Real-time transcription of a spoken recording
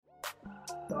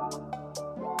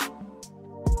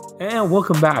And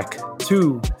welcome back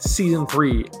to Season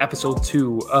 3, Episode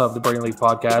 2 of the Brain League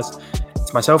Podcast.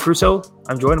 It's myself, Russo.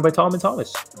 I'm joined by Tom and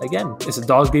Thomas. Again, it's the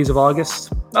dog days of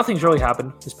August. Nothing's really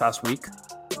happened this past week.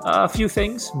 A few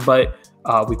things, but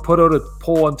we put out a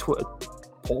poll on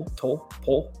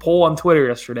Twitter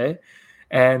yesterday,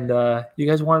 and you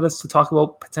guys wanted us to talk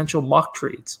about potential mock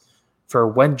trades for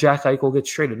when Jack Eichel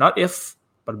gets traded. Not if,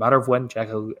 but a matter of when Jack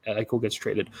Eichel gets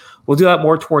traded. We'll do that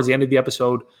more towards the end of the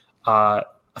episode. A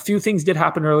few things did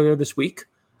happen earlier this week,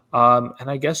 and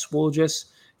I guess we'll just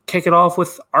kick it off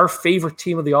with our favorite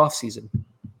team of the offseason,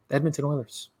 the Edmonton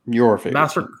Oilers. Your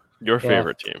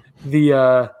favorite team.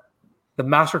 The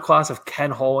masterclass of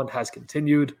Ken Holland has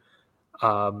continued.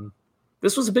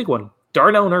 This was a big one.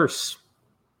 Darnell Nurse.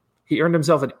 He earned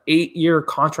himself an 8-year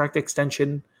contract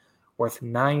extension worth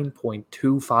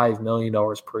 $9.25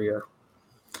 million per year.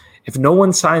 If no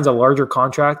one signs a larger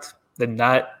contract than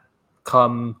that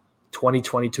come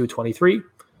 2022-23,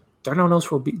 Darnell Nurse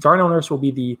will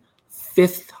be the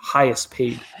 5th highest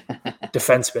paid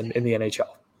defenseman in the NHL.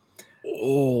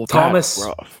 Oh, Thomas,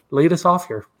 lead us off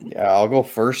here. Yeah, I'll go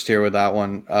first here with that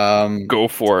one. Go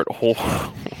for it.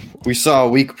 We saw a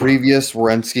week previous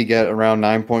Werenski get around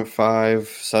 9.5,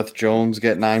 Seth Jones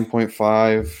get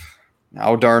 9.5.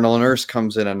 Now Darnell Nurse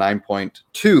comes in at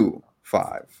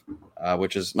 9.25,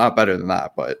 which is not better than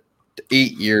that, but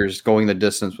 8 years going the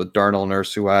distance with Darnell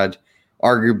Nurse, who had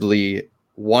arguably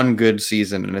one good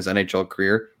season in his NHL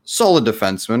career. Solid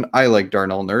defenseman. I like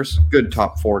Darnell Nurse. Good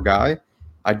top 4 guy.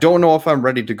 I don't know if I'm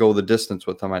ready to go the distance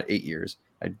with him at 8 years.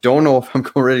 I don't know if I'm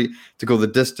ready to go the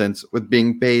distance with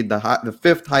being paid the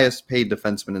 5th highest paid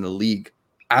defenseman in the league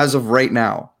as of right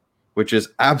now, which is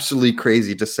absolutely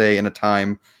crazy to say in a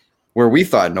time where we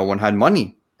thought no one had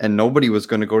money and nobody was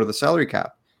going to go to the salary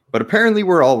cap. But apparently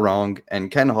we're all wrong,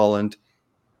 and Ken Holland,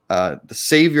 the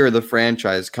savior of the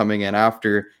franchise, coming in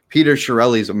after Peter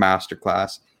Chiarelli's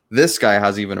masterclass. This guy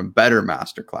has even a better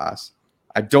masterclass.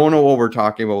 I don't know what we're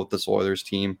talking about with this Oilers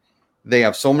team. They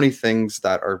have so many things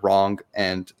that are wrong,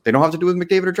 and they don't have to do with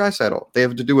McDavid or Draisaitl. They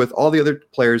have to do with all the other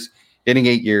players getting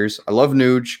 8 years. I love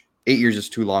Nuge. 8 years is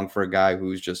too long for a guy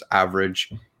who's just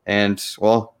average. And,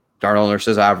 well, Darnell Nurse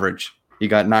is average. He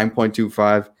got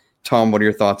 9.25. Tom, what are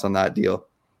your thoughts on that deal?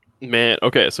 Man,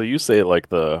 okay, so you say like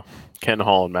the Ken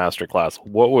Holland masterclass.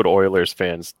 What would Oilers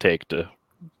fans take to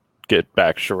get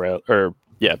back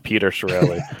Peter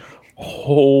Chiarelli?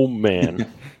 Oh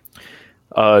man.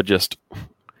 Just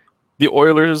the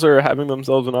Oilers are having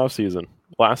themselves an offseason.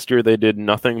 Last year they did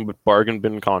nothing but bargain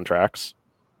bin contracts,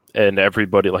 and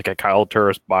everybody, like a Kyle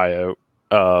Turris buyout,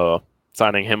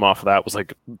 signing him off of that was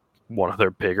like one of their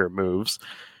bigger moves.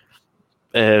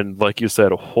 And like you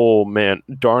said, oh man,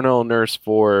 Darnell Nurse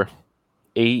for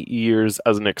 8 years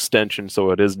as an extension,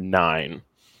 so it is 9.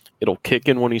 It'll kick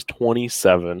in when he's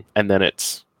 27, and then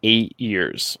it's 8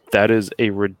 years. That is a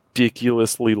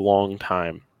ridiculously long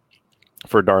time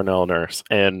for Darnell Nurse.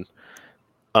 And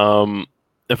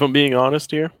if I'm being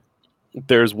honest here,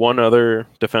 there's one other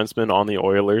defenseman on the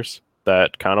Oilers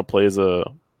that kind of plays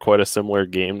quite a similar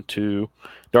game to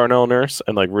Darnell Nurse.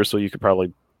 And like Russo, you could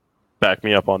probably back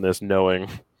me up on this, knowing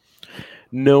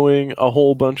a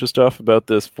whole bunch of stuff about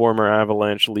this former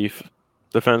Avalanche Leaf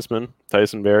defenseman,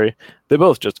 Tyson Barrie. They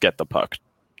both just get the puck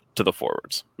to the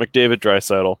forwards. McDavid,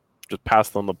 Draisaitl, just pass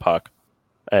them the puck,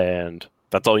 and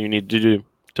that's all you need to do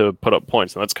to put up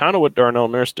points. And that's kind of what Darnell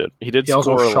Nurse did. He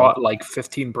also shot like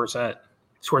 15%. He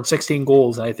scored 16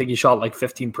 goals, and I think he shot like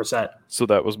 15%. So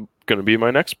that was going to be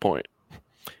my next point.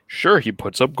 Sure, he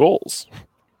puts up goals,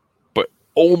 but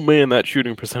oh man, that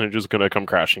shooting percentage is going to come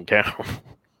crashing down.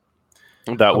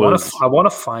 I want to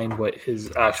find what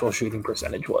his actual shooting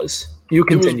percentage was. You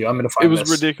continue. I'm going to find it. It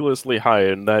was ridiculously high,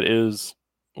 and that is,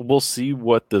 we'll see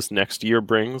what this next year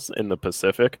brings in the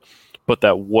Pacific, but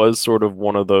that was sort of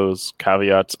one of those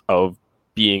caveats of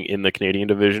being in the Canadian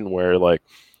division where, like,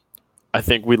 I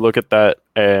think we look at that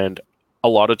and a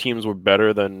lot of teams were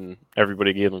better than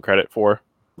everybody gave them credit for.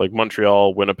 Like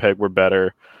Montreal, Winnipeg were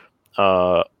better.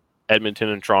 Edmonton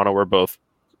and Toronto were both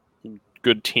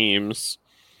good teams,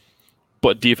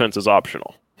 but defense is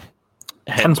optional.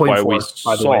 Hence why we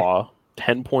saw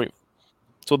 10 point.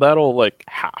 So that'll like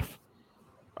half.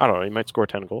 I don't know. He might score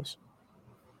 10 goals.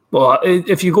 Well,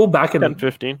 if you go back and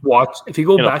 15 watch,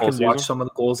 watch some of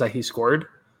the goals that he scored,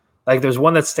 like there's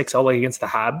one that sticks out like against the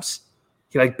Habs.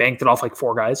 He like banked it off like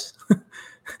 4 guys,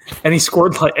 and he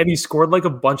scored like a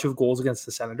bunch of goals against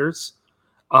the Senators.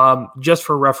 Just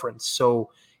for reference,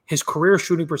 so his career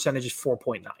shooting percentage is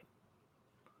 4.9.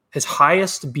 His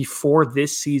highest before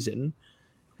this season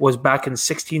was back in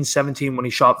 16-17 when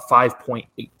he shot 5.8.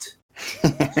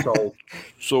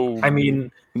 So I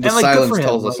mean, the and like good silence for him.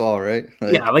 tells Like, us all, right?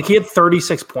 Like, yeah, like he had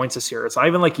 36 points this year. It's not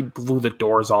even like he blew the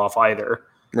doors off either.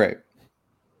 right.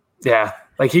 Yeah,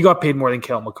 like he got paid more than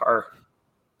Cale Makar.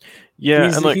 yeah,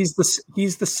 He's and like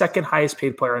he's the second highest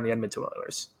paid player in the Edmonton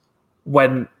Oilers,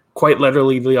 when quite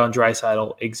literally Leon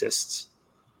Draisaitl exists.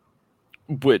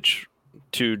 which,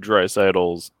 to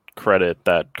Draisaitl's credit,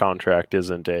 that contract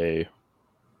isn't a.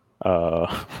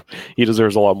 He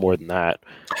deserves a lot more than that.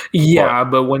 Yeah,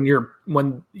 but when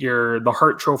you're the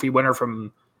Hart Trophy winner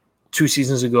from 2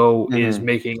 seasons ago is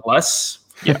making less.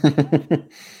 Yeah.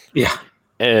 Yeah.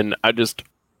 And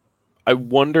I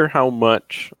wonder how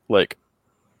much like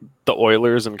the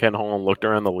Oilers and Ken Holland looked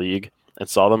around the league and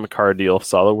saw the Makar deal,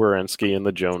 saw the Werenski and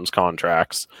the Jones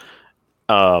contracts,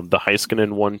 the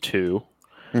Heiskanen one too.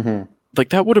 Like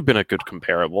that would have been a good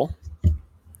comparable.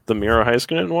 The Miro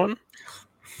Heiskanen one.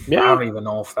 Yeah. I don't even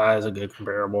know if that is a good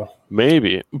comparable.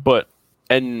 Maybe,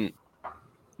 and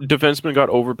defensemen got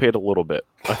overpaid a little bit.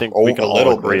 I think we can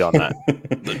all agree on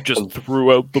that. Just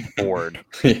throughout the board,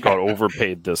 got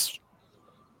overpaid this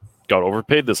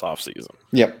offseason.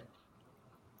 Yep.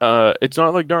 It's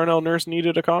not like Darnell Nurse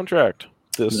needed a contract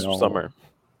this summer.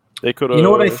 They could have. You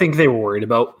know what I think they were worried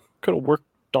about? Could have worked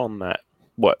on that.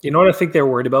 What? You know what I think they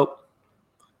were worried about?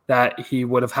 That he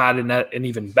would have had an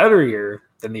even better year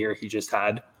than the year he just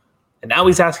had, and now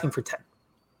he's asking for 10.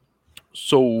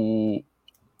 So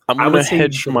I'm going to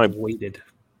hedge my waited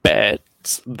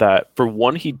bets that for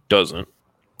one he doesn't,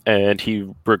 and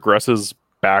he regresses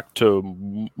back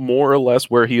to more or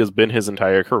less where he has been his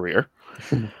entire career.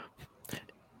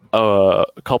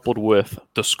 Coupled with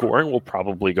the scoring will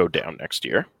probably go down next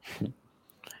year,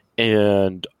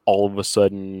 and all of a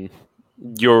sudden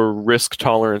your risk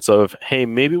tolerance of, hey,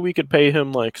 maybe we could pay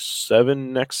him like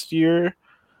 7 next year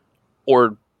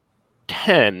or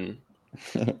 10.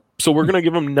 So we're going to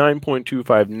give him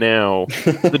 9.25 now.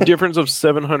 The difference of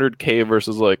 $700K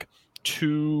versus like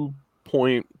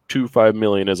 2.25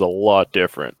 million is a lot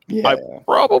different. Yeah. I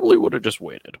probably would have just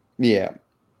waited. Yeah.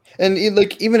 And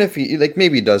even if he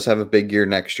maybe he does have a big year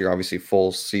next year, obviously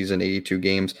full season, 82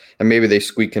 games, and maybe they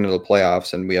squeak into the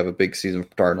playoffs and we have a big season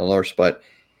for Darnell Nurse. But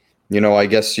I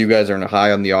guess you guys are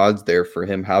high on the odds there for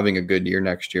him having a good year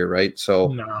next year, right? So,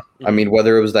 no. I mean,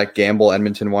 whether it was that gamble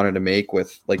Edmonton wanted to make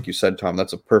with, like you said, Tom,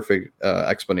 that's a perfect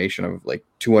explanation of like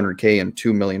 $200K and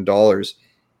 $2 million.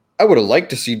 I would have liked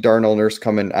to see Darnell Nurse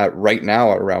come in at right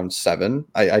now at around 7.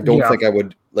 I don't think I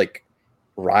would like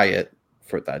riot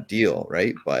for that deal,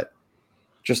 right? But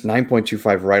just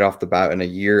 9.25 right off the bat in a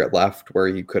year left where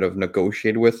he could have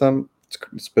negotiated with them,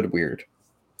 it's a bit weird.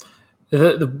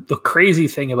 The crazy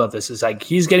thing about this is like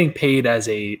he's getting paid as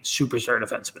a superstar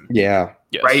defenseman. Yeah.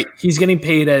 Yes. Right? He's getting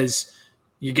paid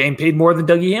you're getting paid more than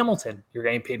Dougie Hamilton. You're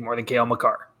getting paid more than Cale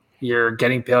Makar. You're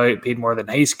getting paid more than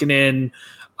Heiskanen.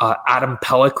 Adam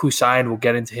Pelech, who signed, we'll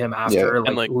get into him after. Yeah.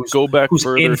 And who's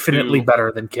infinitely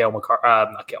better than Cale Makar,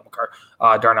 not Cale Makar,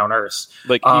 Darnell Nurse.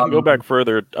 Like you can go back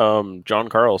further. John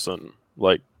Carlson,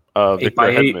 like Victor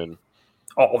Hedman.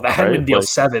 Oh, the Hedman deal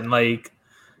 7. Like,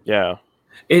 yeah.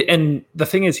 And the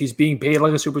thing is, he's being paid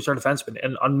like a superstar defenseman.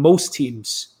 And on most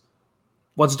teams,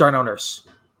 what's Darnell Nurse?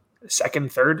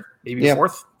 Second, third, maybe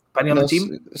fourth, depending on the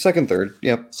team. Second, third.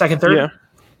 Yep. Second, third. Yeah.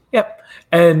 Yep.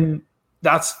 And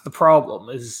that's the problem.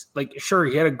 Is like, sure,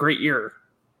 he had a great year.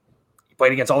 He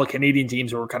played against all the Canadian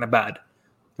teams who were kind of bad.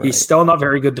 Right. He's still not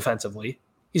very good defensively.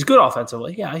 He's good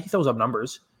offensively. Yeah, he throws up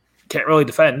numbers. Can't really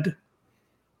defend.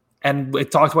 And we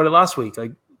talked about it last week.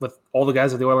 Like with all the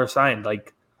guys that the Oilers signed,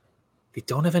 like. They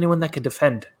don't have anyone that can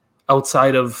defend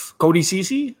outside of Cody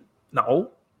Ceci? No.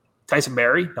 Tyson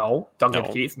Barrie? No. Duncan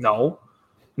Keith? No.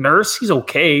 Nurse? He's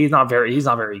okay. He's not very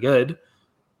good.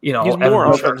 He's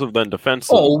more offensive than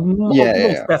defensive. Oh,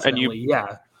 most definitely.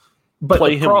 And but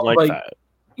play him like that.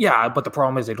 Yeah, but the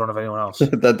problem is they don't have anyone else.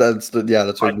 That's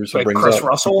what Bruce brings Chris up.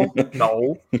 Russell?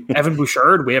 No. Evan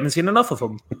Bouchard? We haven't seen enough of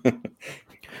him.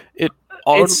 It's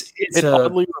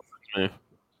oddly.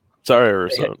 Sorry,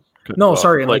 Russo. No,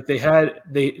 sorry, and they had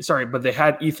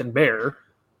Ethan Bear,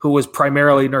 who was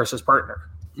primarily Nurse's partner.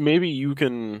 Maybe you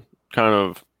can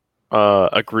kind of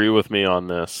agree with me on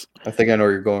this. I think I know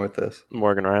where you're going with this.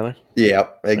 Morgan Riley? Yeah.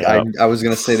 I was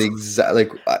going to say the exact,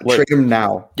 trade him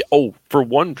now. Yeah, for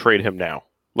one, trade him now.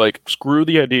 Like, screw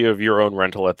the idea of your own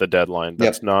rental at the deadline.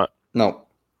 That's not... No.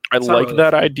 I like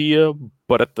that idea,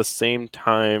 but at the same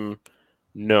time,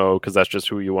 no, because that's just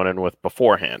who you went in with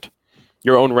beforehand.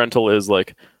 Your own rental is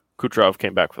like... Kucherov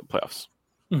came back for the playoffs.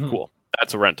 Mm-hmm. Cool.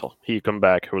 That's a rental. He come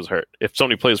back who was hurt. If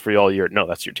Sony plays for you all year, no,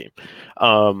 that's your team.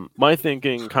 My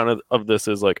thinking kind of this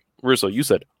is like, Russo, you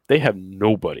said they have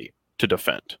nobody to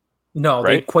defend. No,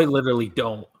 right? They quite literally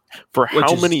don't. For which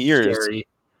how is many years scary.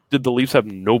 did the Leafs have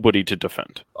nobody to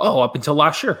defend? Oh, up until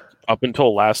last year. Up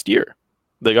until last year.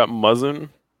 They got Muzzin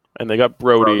and they got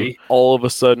Brody. All of a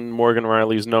sudden, Morgan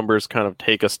Riley's numbers kind of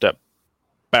take a step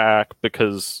back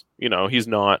because, he's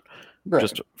not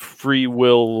just free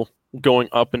will going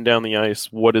up and down the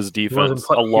ice. What is defense?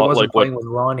 He wasn't playing with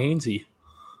Ron Hainsey.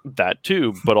 That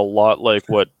too, but a lot like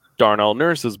what Darnell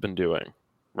Nurse has been doing,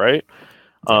 right?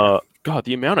 God,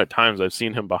 the amount of times I've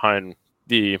seen him behind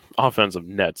the offensive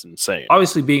net's insane.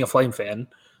 Obviously, being a Flame fan,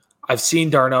 I've seen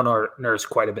Darnell Nurse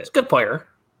quite a bit. Good player.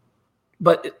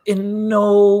 But in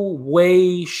no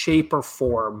way, shape, or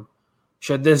form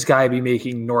should this guy be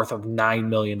making north of $9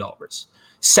 million.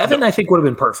 $7 million, I think, would have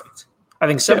been perfect. I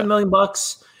think $7 million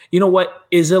bucks. You know what?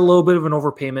 Is it a little bit of an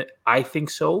overpayment? I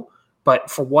think so. But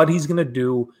for what he's going to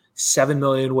do, $7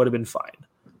 million would have been fine.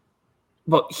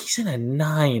 But he's in a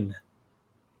 9.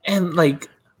 And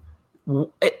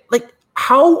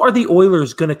how are the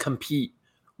Oilers going to compete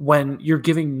when you're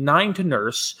giving 9 to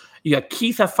Nurse? You got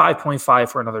Keith at 5.5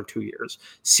 for another 2 years.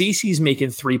 Cece's making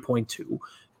 3.2.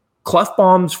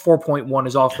 Klefbom's 4.1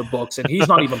 is off the books, and he's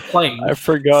not even playing. I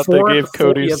forgot they gave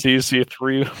Cody Cece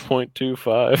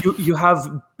 3.25. You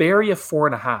have Barry at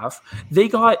 4.5.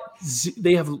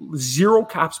 They have zero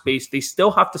cap space. They still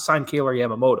have to sign Kaylor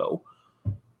Yamamoto.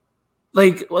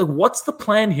 Like what's the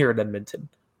plan here at Edmonton?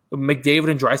 McDavid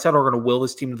and Draisaitl are going to will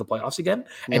this team to the playoffs again,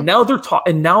 and now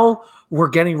now we're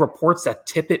getting reports that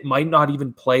Tippett might not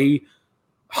even play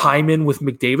Hyman with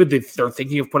McDavid. They're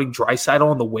thinking of putting Draisaitl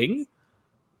on the wing.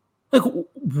 Like,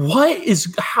 what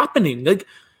is happening? Like,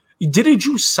 didn't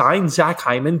you sign Zach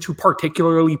Hyman to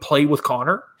particularly play with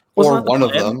Connor? Or one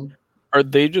of them? Are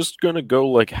they just going to go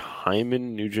like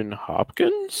Hyman, Nugent,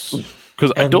 Hopkins?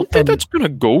 Because I don't think that's going to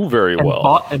go very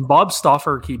well. And Bob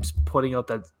Stauffer keeps putting out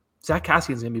that Zach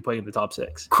Cassian's going to be playing in the top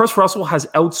 6. Chris Russell has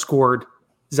outscored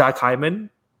Zach Hyman.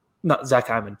 Not Zach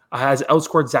Hyman. Has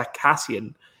outscored Zach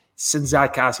Cassian since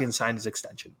Zach Cassian signed his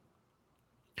extension.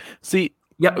 See,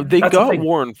 they got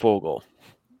Warren Fogle.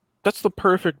 That's the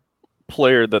perfect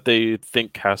player that they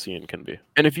think Cassian can be.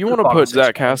 And if you want to put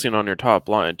Zach Cassian on your top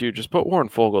line, dude, just put Warren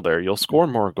Fogle there. You'll score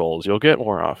more goals. You'll get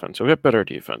more offense. You'll get better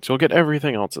defense. You'll get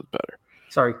everything else that's better.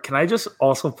 Sorry, can I just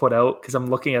also put out, because I'm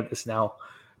looking at this now,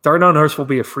 Darnell Nurse will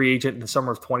be a free agent in the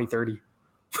summer of 2030.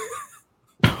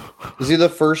 Is he the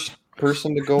first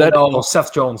person to go? No,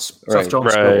 Seth Jones. Right. Seth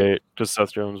Jones. Right. Because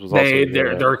Seth Jones was also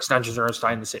their extensions are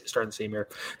starting the same year.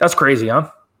 That's crazy,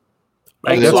 huh?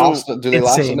 Do they last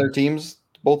on their teams?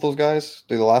 Both those guys?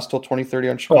 Do they last till 2030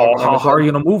 on Chicago? How are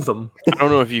you going to move them? I don't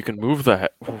know if you can move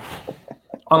that.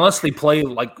 Unless they play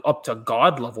up to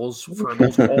God levels for all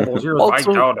those years. I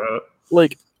doubt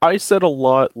it. I said a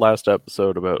lot last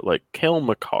episode about Cale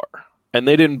Makar, and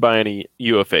they didn't buy any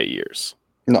UFA years.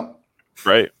 No.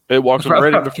 Right? It walks them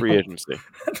right into free agency.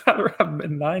 I'd rather have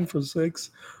been 9 for 6.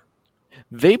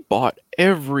 They bought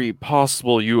every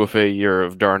possible UFA year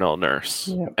of Darnell Nurse,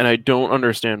 and I don't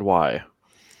understand why.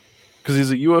 Because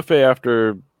he's a UFA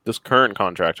after this current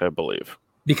contract, I believe.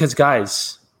 Because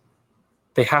guys,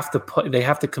 they have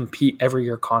to compete every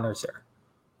year. Connor's there.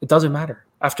 It doesn't matter.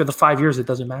 After the 5 years, it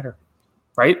doesn't matter,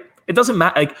 right? It doesn't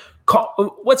matter.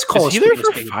 Let's call. Is he there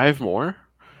for 5 more?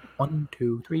 1,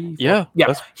 2, 3, 4.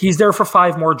 Yeah. He's there for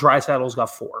 5 more. Draisaitl's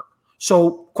got 4.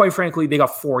 So, quite frankly, they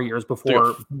got 4 years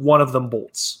before one of them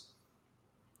bolts.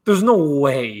 There's no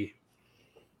way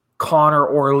Connor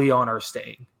or Leon are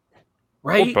staying,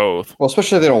 right? Or both. Well,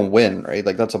 especially if they don't win, right?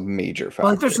 That's a major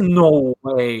factor. There's no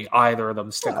way either of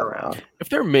them stick around. If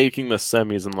they're making the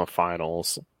semis and the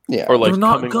finals, or they're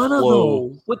not gonna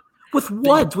though. With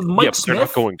what? With Mike Smith? They're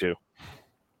not going to.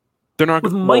 They're not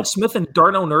with Mike Smith and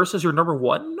Darnell Nurse as your number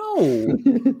 1? No,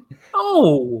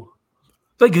 no.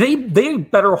 They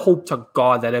better hope to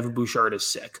God that Evan Bouchard is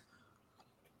sick.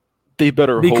 They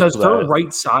better hope because that.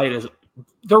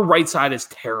 their right side is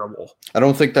terrible. I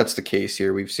don't think that's the case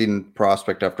here. We've seen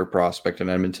prospect after prospect in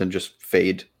Edmonton just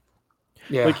fade.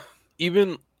 Yeah.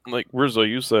 Even Rizzo,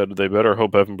 you said they better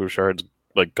hope Evan Bouchard's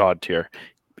God tier.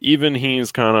 Even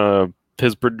he's kind of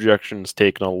his projections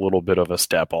taken a little bit of a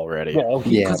step already. Well,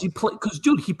 because he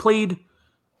played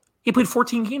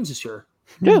 14 games this year.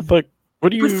 Yeah, what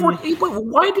do you?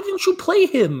 Why didn't you play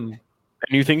him?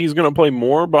 And you think he's going to play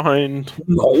more behind?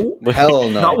 No, hell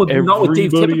no. Not with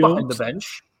Dave Tippett behind the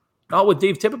bench. Not with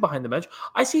Dave Tippett behind the bench.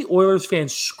 I see Oilers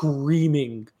fans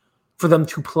screaming for them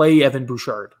to play Evan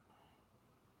Bouchard.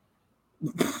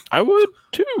 I would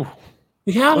too.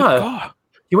 Yeah.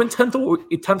 He went 10th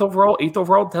overall, 8th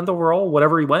overall, 10th overall,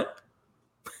 whatever he went.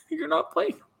 You're not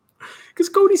playing because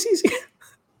Cody Cece.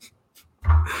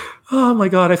 Oh my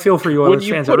god, I feel for you, When Oilers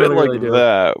you fans. put I really, it like really do.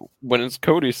 that, when it's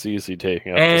Cody Ceci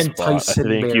taking up And the spot, Tyson I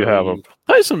think Barrie. you have him.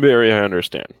 Tyson Barrie, I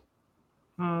understand.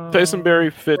 Tyson Barrie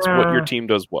fits what your team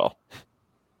does well.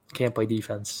 Can't play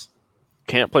defense.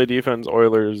 Can't play defense.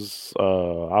 Oilers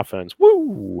offense.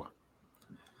 Woo!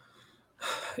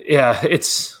 Yeah,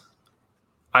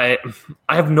 I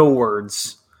have no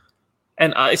words.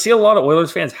 And I see a lot of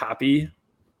Oilers fans happy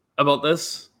about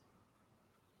this.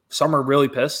 Some are really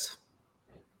pissed.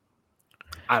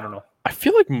 I don't know. I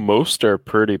feel like most are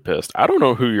pretty pissed. I don't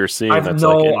know who you're seeing that's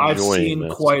enjoying I've seen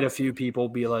this. quite a few people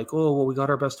be like, "Oh, well, we got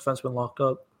our best defenseman locked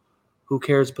up. Who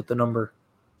cares about the number?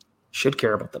 Should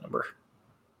care about the number.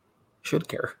 Should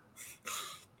care."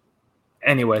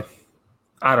 Anyway,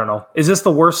 I don't know. Is this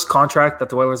the worst contract that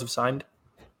the Oilers have signed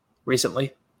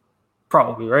recently?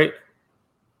 Probably, right?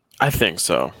 I think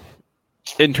so.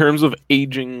 In terms of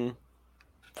aging,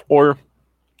 or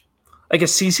I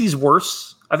guess CC's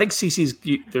worse. I think CC's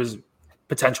there's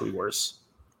potentially worse.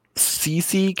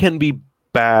 CC can be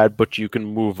bad, but you can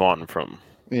move on from.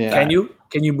 Yeah. Can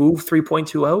you move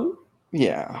 3.2 out?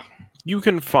 Yeah. You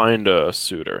can find a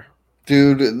suitor.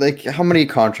 Dude, like how many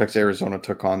contracts Arizona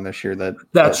took on this year that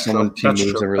someone team moves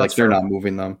and we're like they're not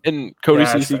moving them. And Cody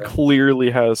Ceci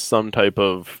clearly has some type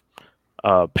of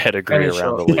pedigree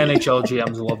around the league. NHL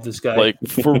GMs love this guy. Like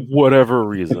for whatever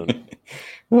reason.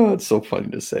 Oh, it's so funny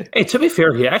to say. Hey, to be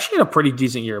fair, he actually had a pretty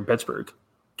decent year in Pittsburgh.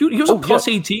 Dude, he was a plus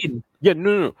 18. Yeah,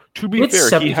 no. To be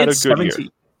fair, he had a good year.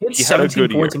 He had 17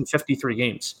 points in 53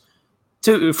 games.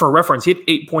 For reference, he had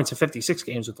 8 points in 56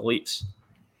 games with the Leafs.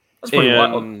 That's pretty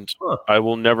wild. Huh. I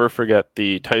will never forget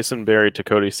the Tyson Barrie to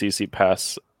Cody Ceci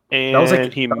pass,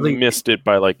 and he missed it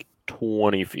by like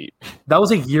 20 feet. That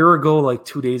was a year ago, like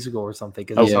 2 days ago or something.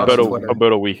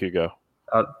 About a week ago.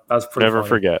 That was pretty Never funny.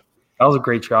 Forget. That was a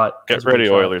great shot. Get ready,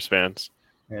 Oilers fans.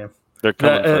 Yeah. They're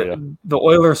coming for you. The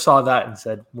Oilers saw that and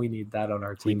said, we need that on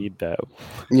our team. We need that.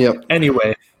 Yep.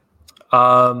 Anyway.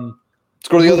 Let's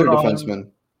go to the other defenseman.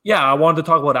 Yeah, I wanted to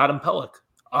talk about Adam Pelech.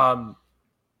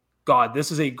 God,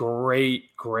 this is a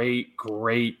great, great,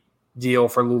 great deal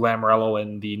for Lou Lamoriello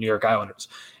and the New York Islanders.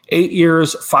 8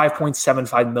 years,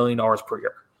 $5.75 million per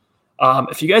year.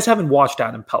 If you guys haven't watched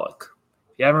Adam Pelech,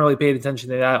 if you haven't really paid attention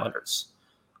to the Islanders,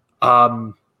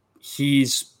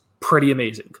 he's pretty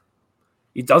amazing.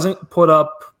 He doesn't put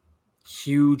up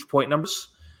huge point numbers,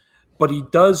 but he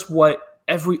does what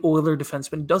every Oiler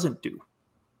defenseman doesn't do,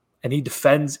 and he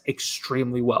defends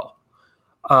extremely well.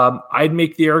 I'd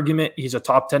make the argument he's a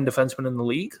top 10 defenseman in the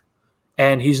league,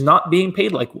 and he's not being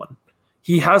paid like one.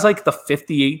 He has like the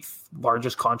 58th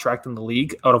largest contract in the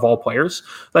league out of all players.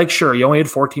 Like, sure, he only had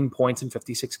 14 points in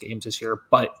 56 games this year,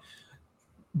 but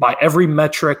by every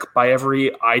metric, by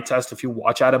every eye test, if you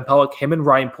watch Adam Pelech, him and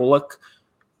Ryan Pulock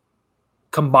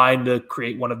combined to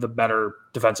create one of the better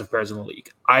defensive pairs in the league.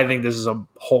 I think this is a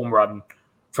home run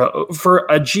for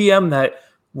a GM that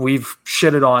we've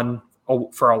shitted on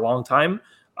for a long time.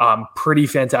 Pretty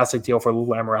fantastic deal for Lou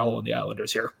Lamoriello and the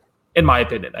Islanders here, in my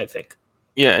opinion, I think.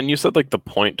 Yeah, and you said like the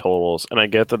point totals, and I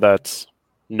get that that's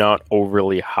not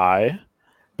overly high,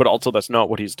 but also that's not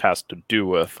what he's tasked to do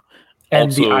with.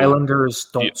 And also, the Islanders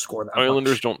don't score that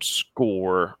Islanders much. Don't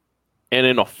score. And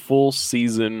in a full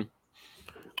season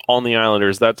on the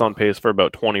Islanders, that's on pace for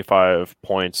about 25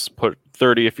 points. Put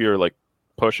 30 if you're like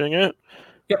pushing it.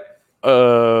 Yep.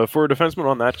 For a defenseman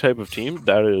on that type of team,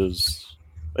 that is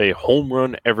a home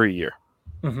run every year.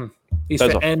 Mm-hmm.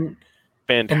 That's a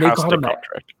fantastic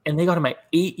contract. And they got him at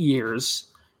 8 years.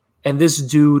 And this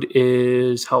dude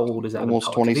is, how old is that?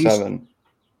 Almost 27.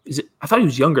 Is it? I thought he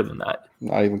was younger than that.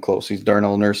 Not even close. He's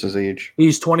Darnell Nurse's age.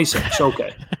 He's 26.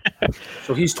 Okay.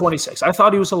 So he's 26. I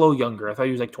thought he was a little younger. I thought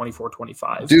he was like 24,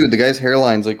 25. Dude, the guy's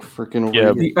hairline's like freaking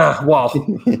well,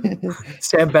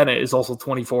 Sam Bennett is also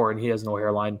 24 and he has no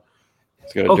hairline.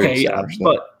 He's got a dirty stash,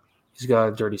 but he's got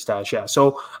a dirty stash. Yeah.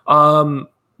 So,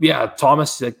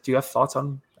 Thomas, like, do you have thoughts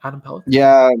on Adam Pelech?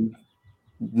 Yeah,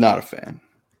 not a fan.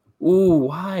 Ooh,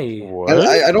 why?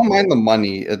 I don't mind the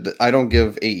money. I don't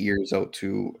give 8 years out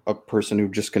to a person who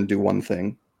just can do one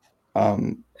thing.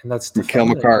 And that's Mikhail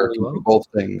Makar can do both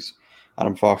things.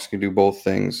 Adam Fox can do both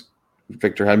things.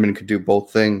 Victor Hedman could do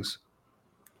both things.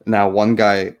 Now one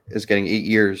guy is getting 8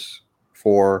 years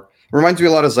for. Reminds me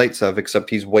a lot of Zaitsev,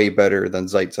 except he's way better than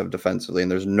Zaitsev defensively,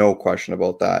 and there's no question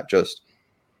about that. Just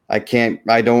I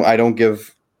don't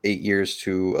give 8 years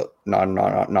to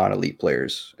non-elite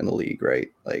players in the league, right?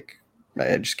 Like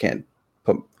I just can't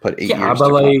put 8 years. Yeah,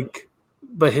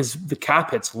 but the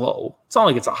cap hit's low. It's not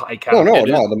like it's a high cap. No,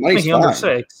 the money's fine. Under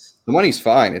 6. The money's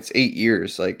fine. It's 8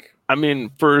 years. Like I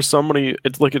mean, for somebody,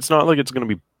 it's not like it's going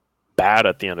to be bad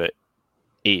at the end of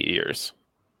 8 years.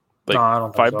 No, I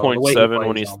don't think so. The way he 5.7 plays,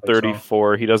 when I he's don't think so.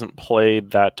 34. He doesn't play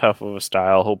that tough of a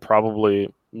style. He'll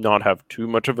probably not have too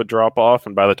much of a drop off,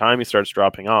 and by the time he starts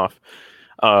dropping off,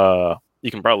 you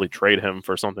can probably trade him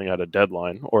for something at a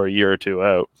deadline or a year or two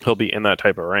out. He'll be in that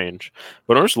type of range.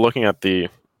 But I'm just looking at the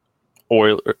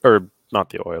not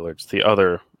the Oilers, the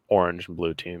other orange and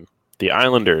blue team, the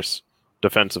Islanders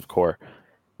defensive core.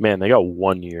 Man, they got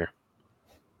 1 year.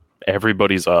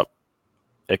 Everybody's up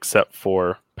except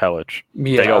for Pelech.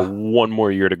 Yeah. They got 1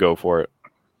 more year to go for it.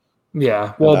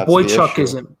 Yeah. Well, that's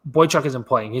the Boychuk isn't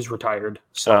playing. He's retired.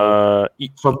 So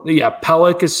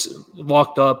Pelech is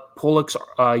locked up. Pulik's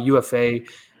UFA.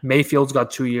 Mayfield's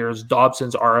got 2 years.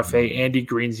 Dobson's RFA. Andy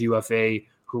Green's UFA.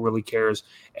 Who really cares?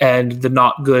 And the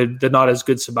not as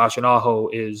good Sebastian Aho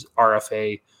is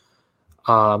RFA.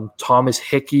 Thomas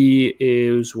Hickey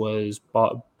was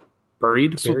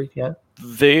buried. Yeah.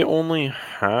 They only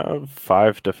have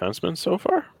 5 defensemen so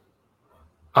far?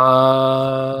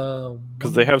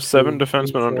 Because they have 7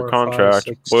 defensemen under contract.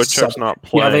 Boychuk's not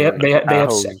playing. Yeah, they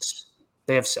have 6.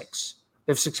 They have 6.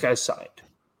 They have 6 guys signed.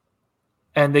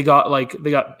 And they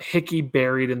got Hickey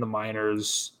buried in the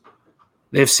minors.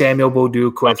 They have Samuel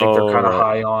Beaudoux, who I think they're kind of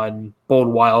high on.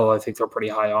 Boldwild, I think they're pretty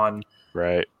high on.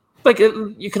 Right.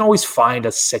 You can always find a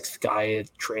 6th guy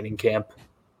at training camp.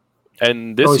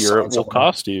 And this year it will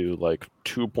cost you like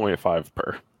 2.5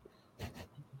 per.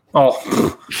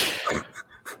 Oh.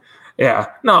 Yeah.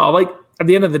 No, at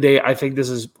the end of the day, I think this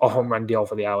is a home run deal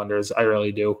for the Islanders. I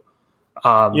really do.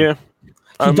 Yeah.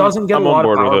 He doesn't get a lot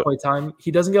of power play time. He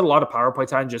doesn't get a lot of power play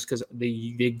time just because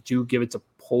they do give it to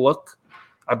Pulock,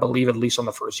 I believe, at least on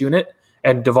the first unit.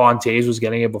 And Devon Toews was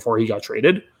getting it before he got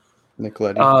traded. Nick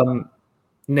Leddy.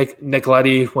 Nick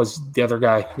Leddy was the other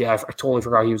guy. Yeah, I totally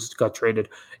forgot he got traded.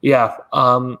 Yeah.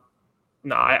 No,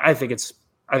 I think it's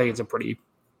a pretty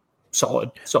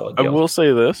solid deal. I will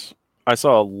say this. I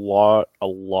saw a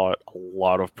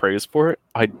lot of praise for it.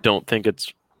 I don't think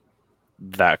it's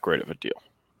that great of a deal.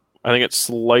 I think it's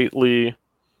slightly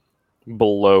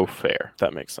below fair, if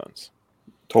that makes sense.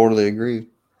 Totally agree.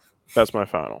 That's my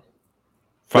final.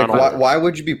 Why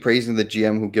would you be praising the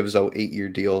GM who gives out 8-year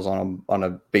deals on a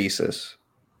basis?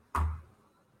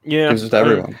 Yeah, gives it to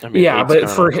everyone. I mean,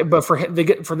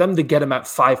 for them to get him at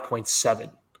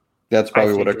 5.7. That's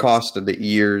probably what it costed the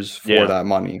years for that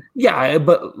money. Yeah,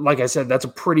 but like I said, that's a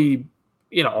pretty,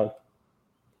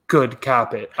 good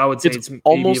cap it. I would say it's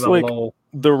almost maybe even like low.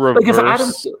 The reverse. If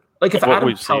Adam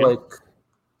Pelech,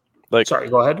 sorry,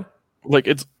 go ahead.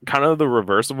 It's kind of the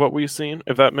reverse of what we've seen,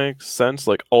 if that makes sense.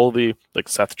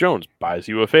 Seth Jones buys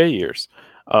UFA years.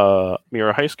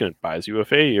 Mira Heiskanen buys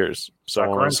UFA years. So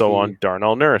on and so on.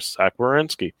 Darnell Nurse, Zach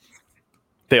Werenski.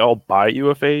 They all buy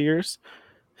UFA years.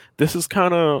 This is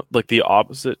kind of like the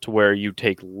opposite to where you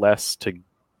take less to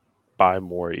buy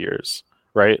more years,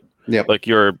 right? Yeah.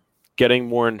 You're getting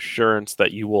more insurance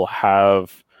that you will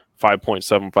have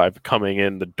 5.75 coming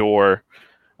in the door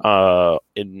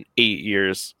in 8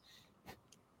 years,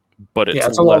 but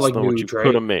it's less than what you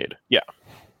could have made. Yeah.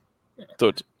 So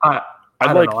it's I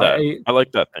like that. I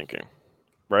like that thinking,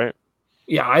 right?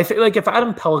 Yeah, I think if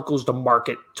Adam Pelech goes to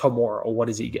market tomorrow, what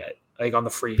does he get? On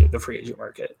the free agent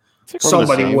market?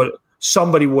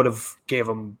 Somebody would have gave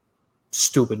him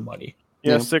stupid money.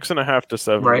 Yeah, 6.5 to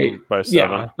 7 by 7.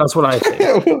 Yeah, that's what I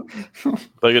think.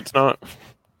 It's not.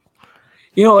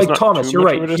 Thomas, you're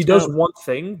right. He does one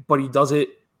thing, but he does it.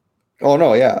 Oh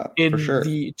no, yeah, in for sure.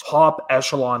 The top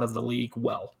echelon of the league.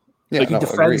 Well, yeah, he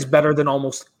defends better than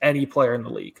almost any player in the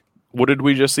league. What did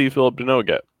we just see Philip Deneau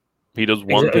get? He does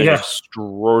one thing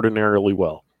extraordinarily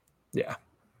well. Yeah,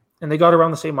 and they got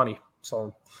around the same money.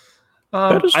 So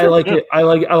I like it. I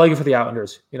like it for the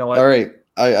Islanders. You know what? All right,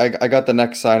 I got the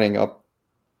next signing up.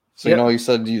 So you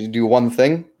said you do one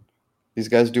thing. These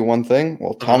guys do one thing.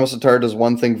 Well, Thomas Tatar does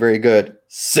one thing very good.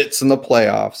 Sits in the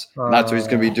playoffs. And that's what he's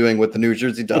going to be doing with the New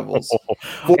Jersey Devils.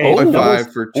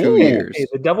 4.5 for 2 years. Hey,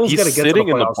 the Devils got to get to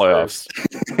the playoffs.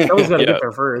 The Devils got to get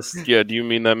there first. Yeah, do you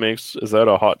mean is that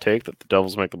a hot take that the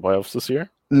Devils make the playoffs this year?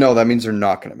 No, that means they're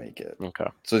not going to make it. Okay.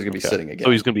 So he's going to be sitting again.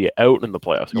 So he's going to be out in the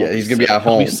playoffs. Yeah, he's going to be at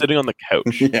home. He'll be sitting on the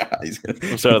couch. Yeah.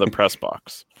 Instead of the press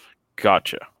box.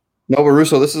 Gotcha. No, but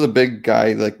Russo, this is a big guy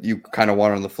you kind of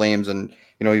want on the Flames, and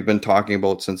you've been talking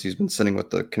about since he's been sitting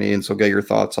with the Canadiens. So get your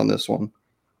thoughts on this one.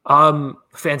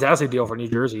 Fantastic deal for New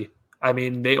Jersey. I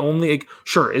mean, they only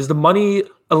is the money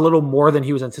a little more than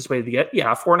he was anticipated to get?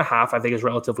 Yeah, 4.5 I think is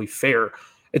relatively fair.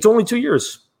 It's only 2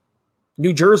 years.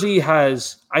 New Jersey I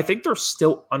think they're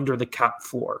still under the cap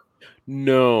floor.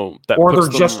 No, they're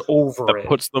just over it. That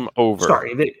puts them over.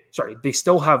 Sorry, they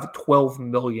still have $12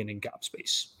 million in cap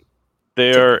space.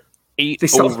 They're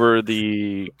 8 over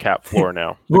the cap floor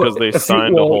now because they Well,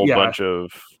 signed a whole bunch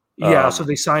of so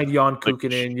they signed Jan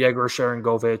Kukkonen, Yegor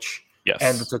Sharangovich, yes,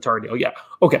 and the Tatar deal. Yeah.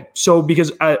 Okay. So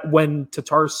because when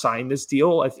Tatar signed this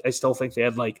deal, I still think they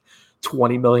had like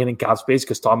 $20 million in cap space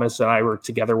because Thomas and I were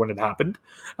together when it happened.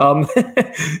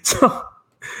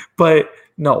 But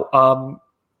no,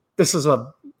 this is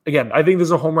again, I think this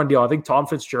is a home run deal. I think Tom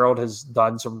Fitzgerald has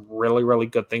done some really, really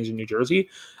good things in New Jersey.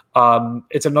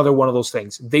 It's another one of those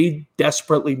things. They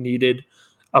desperately needed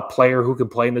a player who can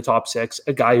play in the top 6,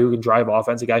 a guy who can drive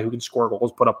offense, a guy who can score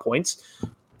goals, put up points.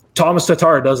 Thomas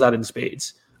Tatar does that in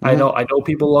spades. Mm-hmm. I know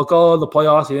people look, the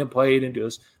playoffs, he didn't play, he didn't do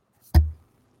this.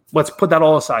 Let's put that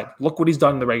all aside. Look what he's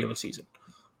done in the regular season.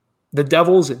 The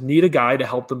Devils need a guy to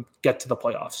help them get to the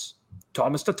playoffs.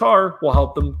 Thomas Tatar will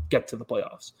help them get to the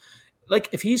playoffs. Like,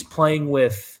 if he's playing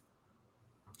with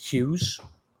Hughes,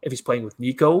 if he's playing with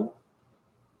Nico,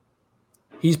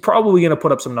 he's probably going to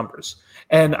put up some numbers.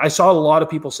 And I saw a lot of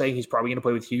people saying he's probably going to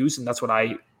play with Hughes, and that's what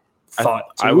I thought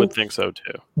too. I would think so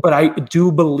too. But I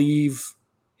do believe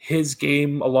his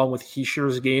game, along with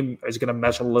Heischer's game, is going to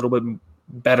mesh a little bit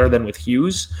better than with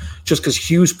Hughes, just because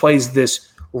Hughes plays this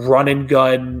run and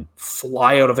gun,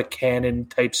 fly out of a cannon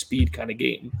type speed kind of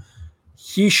game.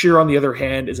 Heischer, on the other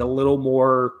hand, is a little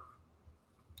more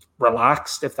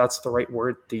relaxed, if that's the right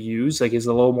word to use. Like, he's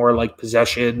a little more like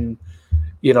possession,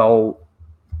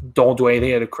 don't do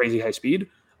anything at a crazy high speed.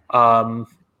 I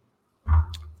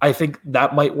think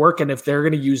that might work. And if they're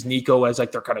going to use Nico as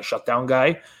like their kind of shutdown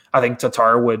guy, I think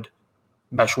Tatar would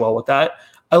mesh well with that.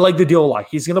 I like the deal a lot.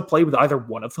 He's going to play with either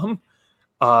one of them.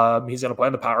 He's going to play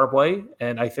on the power play.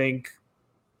 And I think,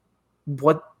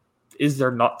 what is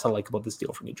there not to like about this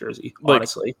deal for New Jersey,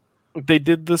 honestly? They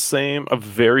did a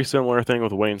very similar thing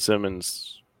with Wayne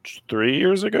Simmons 3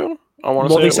 years ago.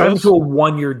 They signed him to a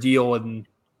 1-year deal, and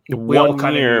we all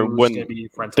kind of knew when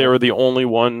they were the only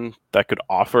one that could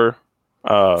offer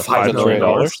 $5 million.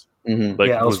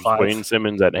 Mm-hmm. Was Wayne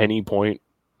Simmons at any point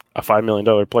a $5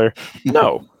 million player?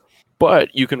 No.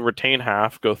 But you can retain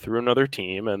half, go through another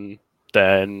team, and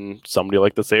then somebody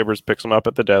like the Sabres picks him up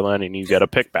at the deadline, and you get a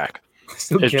pick back. It's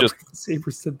just the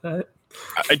Sabres did that.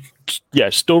 I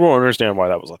still don't understand why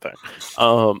that was a thing.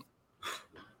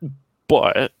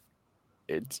 But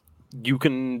you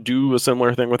can do a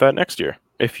similar thing with that next year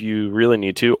if you really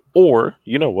need to. Or,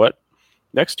 you know what?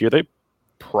 Next year they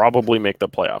probably make the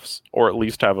playoffs, or at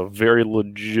least have a very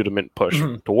legitimate push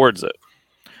towards it.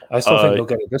 I still think they'll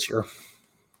get it this year.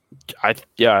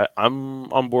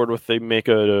 I'm on board with they make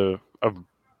a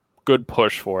good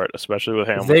push for it, especially with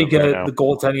Hamilton. If they get the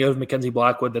goaltending of Mackenzie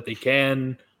Blackwood that they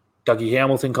can. Dougie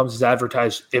Hamilton comes as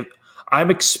advertised. I'm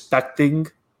expecting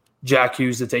Jack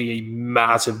Hughes to take a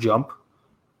massive jump,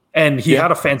 and he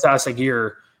had a fantastic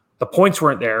year. The points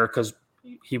weren't there because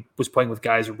he was playing with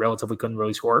guys who relatively couldn't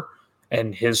really score,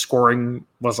 and his scoring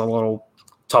was a little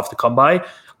tough to come by.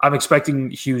 I'm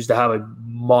expecting Hughes to have a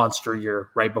monster year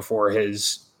right before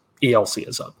his ELC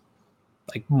is up,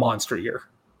 like monster year.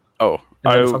 Oh,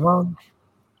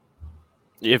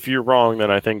 if you're wrong, then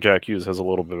I think Jack Hughes has a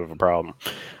little bit of a problem.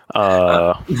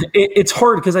 It's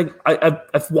hard because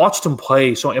I've watched him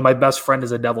play. So, and my best friend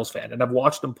is a Devils fan, and I've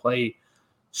watched him play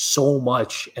so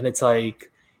much, and it's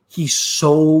like he's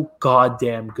so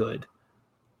goddamn good.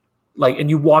 Like, and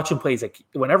you watch him play, he's like,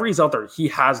 whenever he's out there, he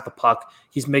has the puck.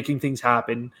 He's making things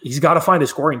happen. He's got to find a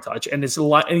scoring touch, and it's a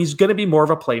lot. And he's going to be more of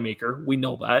a playmaker. We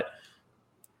know that.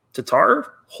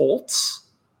 Tatar, Holtz,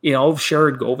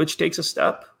 Sharangovich takes a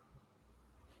step.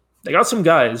 They got some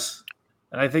guys,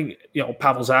 and I think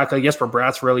Pavel Zacha, Jesper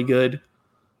Bratt's really good.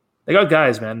 They got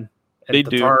guys, man. And they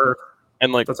Tatar, do,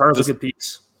 and like Tatar's a good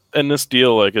piece. And this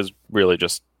deal is really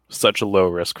just such a low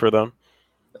risk for them.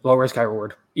 Low risk, high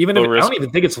reward. I don't even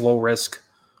think it's low risk.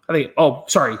 I think. Oh,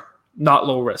 sorry, not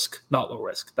low risk. Not low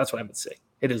risk. That's what I meant to say.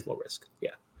 It is low risk.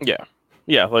 Yeah.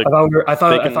 Like I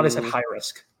thought I said high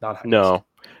risk, not high risk.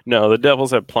 No. The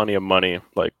Devils have plenty of money.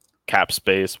 Like, cap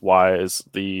space wise,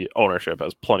 the ownership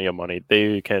has plenty of money.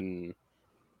 They can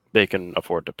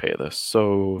afford to pay this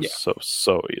so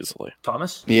easily.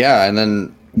 Thomas? Yeah, and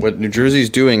then what New Jersey's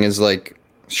doing is like,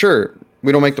 sure,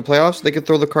 we don't make the playoffs, they could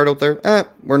throw the card out there.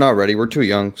 We're not ready, we're too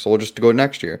young, so we'll just go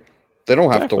next year. They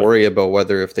don't have to worry about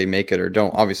whether if they make it or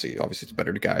don't. Obviously it's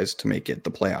better to guys to make it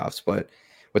the playoffs, but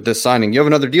with this signing, you have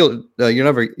another deal. You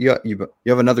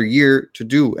have another year to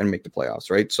do and make the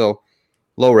playoffs, right? So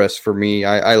low risk for me.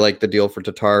 I like the deal for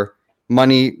Tatar.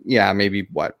 Money, maybe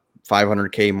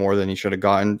 $500K more than he should have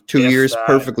gotten. 2 years,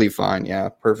 perfectly fine. Yeah,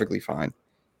 perfectly fine.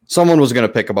 Someone was going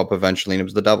to pick him up eventually, and it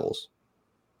was the Devils.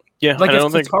 Yeah, like, I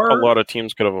don't think a lot of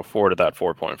teams could have afforded that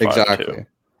 4.5. Exactly.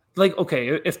 Like,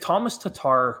 okay, if Thomas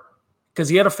Tatar because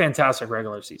he had a fantastic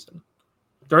regular season.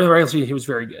 During the regular season, he was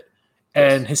very good.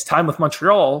 And his time with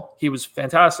Montreal, he was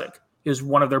fantastic. He was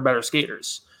one of their better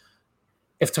skaters.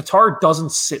 If Tatar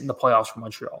doesn't sit in the playoffs for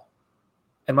Montreal,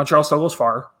 and Montreal still goes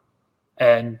far,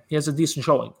 and he has a decent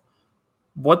showing,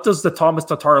 what does the Thomas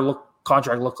Tatar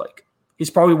contract look like? He's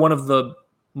probably one of the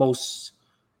most,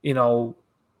 he's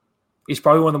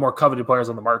probably one of the more coveted players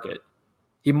on the market.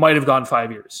 He might have gone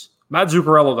 5 years. Matt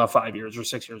Zuccarello got 5 years or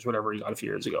 6 years, whatever he got a few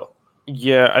years ago.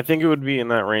 Yeah, I think it would be in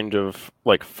that range of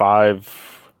like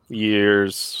 5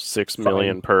 years, 6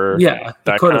 million per. Yeah,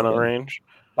 that kind of range.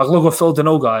 Like look what Phil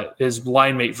Deneau got, his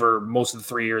line mate for most of the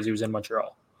 3 years he was in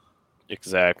Montreal.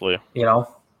 Exactly.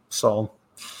 So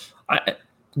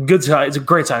good. It's a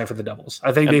great signing for the Devils.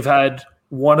 I think they've had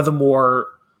one of the more,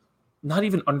 not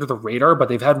even under the radar, but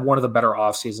they've had one of the better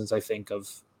off seasons, I think, of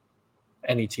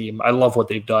any team. I love what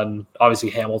they've done. Obviously,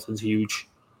 Hamilton's huge.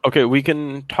 Okay, we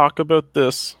can talk about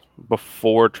this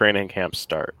before training camps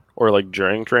start, or like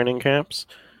during training camps,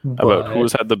 about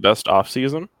who's had the best off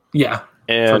season. Yeah,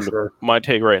 and sure. My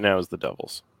take right now is the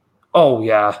Devils. Oh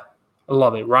yeah, I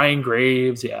love it. Ryan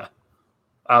Graves, yeah.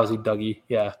 Obviously, Dougie,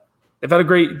 yeah.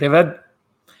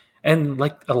 And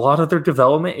like a lot of their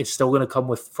development is still going to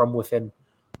come from within.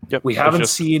 Yep. We have not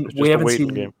seen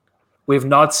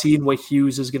what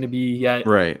Hughes is going to be yet.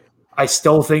 Right. I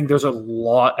still think there's a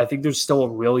lot. I think there's still a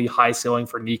really high ceiling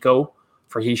for Nico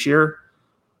for Hischier.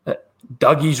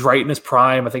 Dougie's right in his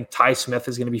prime. I think Ty Smith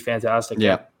is going to be fantastic.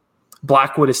 Yeah.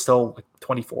 Blackwood is still like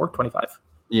 24, 25.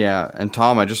 Yeah. And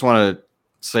Tom, I just want to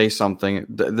say something.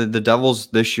 The Devils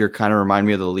this year kind of remind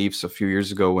me of the Leafs a few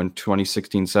years ago in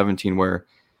 2016-17, where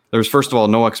there was, first of all,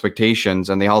 no expectations,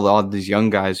 and they held all these young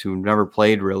guys who never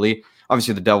played really.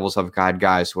 Obviously, the Devils have had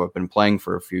guys who have been playing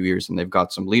for a few years, and they've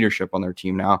got some leadership on their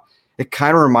team now. It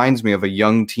kind of reminds me of a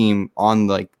young team on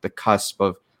like the cusp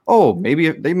of, maybe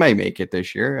they may make it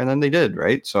this year, and then they did,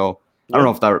 right? So I don't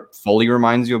know if that fully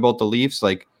reminds you about the Leafs.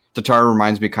 Like Tatar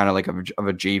reminds me kind of like of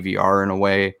a JVR in a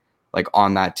way, like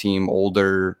on that team,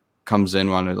 older, comes in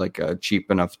on a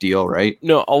cheap enough deal, right?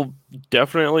 No, I'll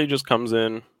definitely just comes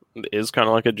in. Is kind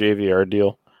of like a JVR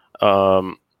deal.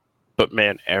 But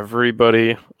man,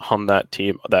 everybody on that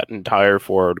team, that entire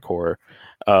forward core,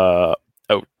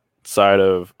 outside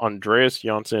of Andreas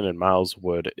Janssen and Miles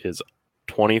Wood, is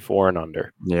 24 and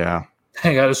under. Yeah.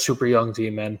 They got a super young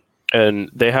team, man. And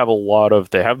they have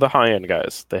they have the high-end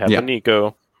guys. They have the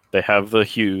Nico. They have the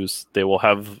Hughes. They will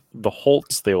have the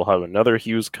Holtz. They will have another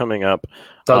Hughes coming up.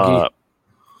 Dougie.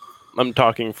 I'm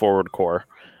talking forward core.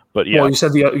 But yeah. Well, you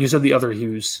said the other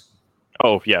Hughes.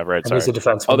 Oh, yeah, right. Sorry. He's a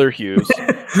defenseman. Other Hughes.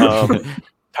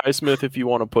 Ty Smith, if you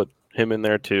want to put him in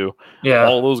there too. Yeah.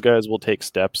 All those guys will take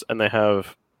steps, and they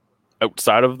have,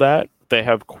 outside of that, they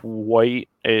have quite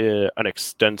an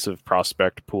extensive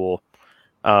prospect pool.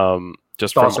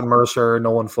 Just Dawson Mercer,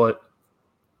 Nolan Foote.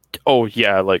 Oh,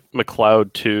 yeah, like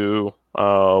McLeod too.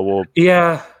 Will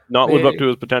not live up to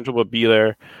his potential, but be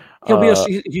there.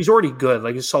 He's already good.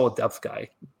 Like, he's a solid depth guy.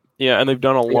 Yeah, and they've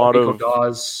done a lot of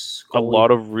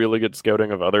really good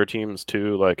scouting of other teams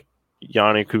too. Like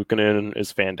Yanni Kukkonen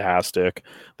is fantastic.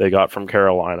 They got from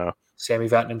Carolina. Sammy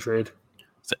Vatanen trade.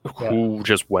 Who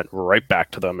just went right back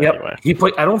to them anyway.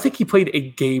 I don't think he played a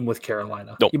game with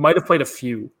Carolina. Nope. He might have played a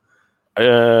few.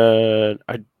 I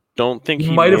don't think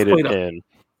he might have made it in.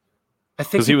 I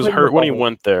think because he was hurt when he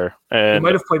went there. And he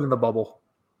might have played in the bubble.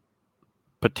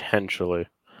 Potentially.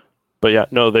 But yeah,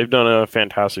 no, they've done a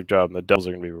fantastic job, and the Devils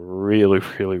are going to be really,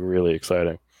 really, really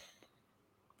exciting.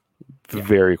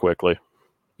 Very quickly.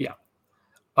 Yeah.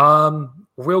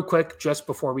 Real quick, just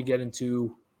before we get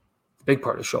into the big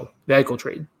part of the show, the Eichel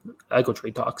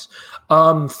trade talks.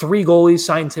 3 goalies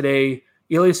signed today: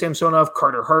 Ilya Samsonov,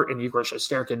 Carter Hart, and Igor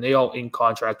Shesterkin. They all in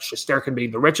contract. Shesterkin being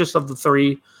the richest of the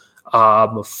 3.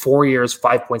 4 years,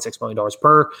 $5.6 million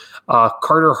per.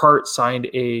 Carter Hart signed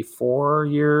a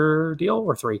 4-year deal,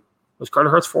 or 3? Was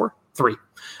Carter Hart's 4? 3.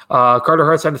 Carter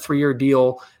Hart signed a 3-year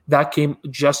deal that came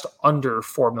just under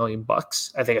 $4 million. I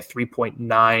think a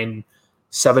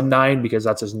 3.979 because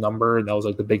that's his number, and that was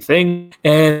like the big thing.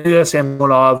 And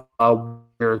Samsonov, $1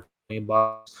 million.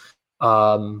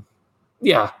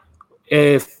 Yeah,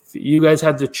 if you guys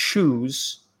had to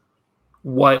choose,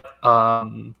 what's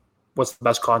the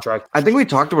best contract? I think we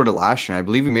talked about it last year. I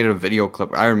believe we made a video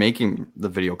clip. I was making the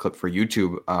video clip for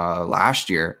YouTube last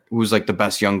year. Who's like the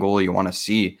best young goalie you want to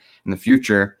see in the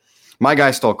future? My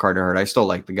guy's still Carter Hart. I still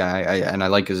like the guy, and I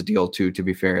like his deal too. To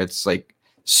be fair, it's like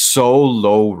so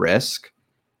low risk.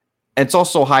 It's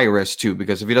also high risk too,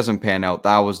 because if he doesn't pan out,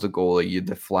 that was the goalie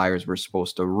the Flyers were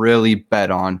supposed to really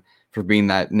bet on for being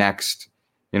that next,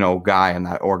 guy in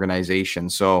that organization.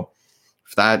 So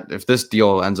if this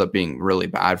deal ends up being really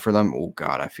bad for them, oh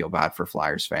god, I feel bad for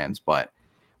Flyers fans. But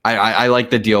I like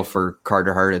the deal for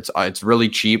Carter Hart. It's really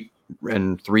cheap,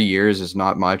 and 3 years is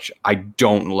not much. I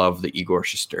don't love the Igor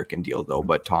Shesterkin deal though.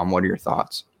 But Tom, what are your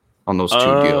thoughts on those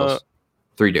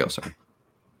 3 deals? Sorry.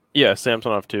 Yeah,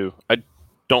 Samsonov too. I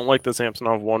don't like the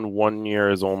Samsonov one. 1 year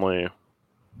is only.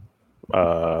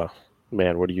 Man,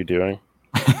 what are you doing?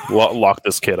 Lock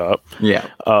this kid up. Yeah.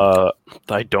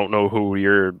 I don't know who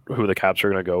the Caps are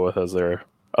going to go with as their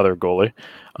other goalie.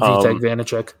 Vitek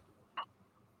Vanacek.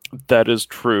 That is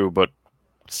true, but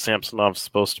Samsonov's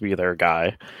supposed to be their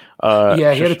guy.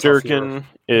 Yeah, he had a tough Shesterkin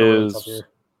is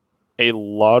a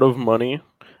lot of money.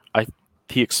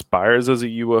 He expires as a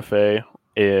UFA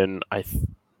in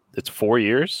it's 4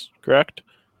 years, correct?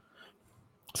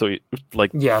 So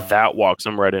that walks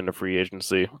him right into free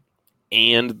agency,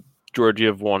 and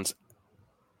Georgiev wants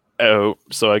out,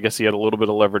 so I guess he had a little bit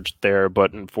of leverage there.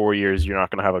 But in 4 years, you're not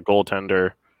going to have a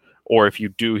goaltender, or if you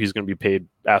do, he's going to be paid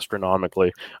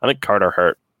astronomically. I think Carter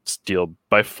Hart's deal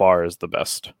by far is the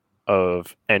best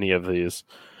of any of these,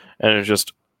 and it's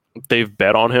just they've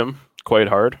bet on him quite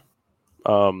hard.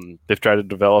 They've tried to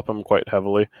develop him quite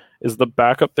heavily. Is the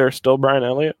backup there still Brian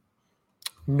Elliott?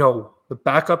 No, the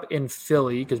backup in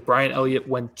Philly, because Brian Elliott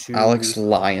went to Alex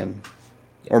Lyon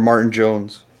or Martin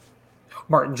Jones.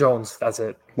 Martin Jones, that's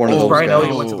it. One of those Brian guys.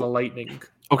 Elliott went to the Lightning.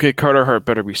 Okay, Carter Hart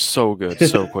better be so good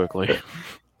so quickly.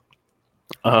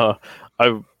 I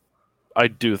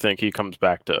do think he comes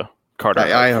back to Carter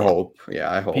Hart. I hope.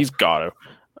 Yeah, I hope. He's got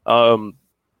to.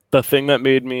 The thing that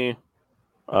made me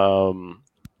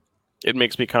it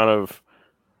makes me kind of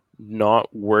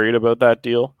not worried about that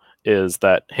deal is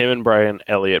that him and Brian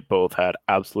Elliott both had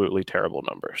absolutely terrible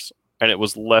numbers. And it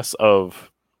was less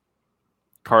of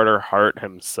Carter Hart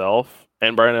himself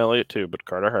and Brian Elliott too, but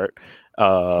Carter Hart,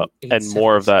 and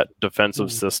more of that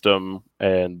defensive system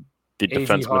and the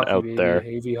defenseman out there.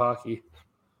 AV hockey.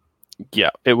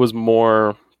 Yeah, it was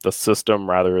more the system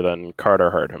rather than Carter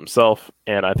Hart himself.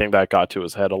 And I think that got to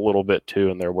his head a little bit too,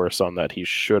 and there were some that he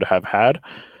should have had.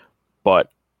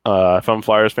 But if I'm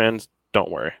Flyers fans, don't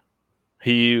worry.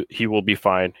 He will be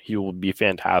fine. He will be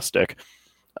fantastic.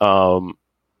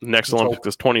 Next Olympics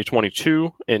is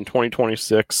 2022. In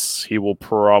 2026, he will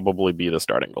probably be the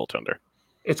starting goaltender.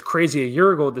 It's crazy. A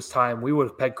year ago this time, we would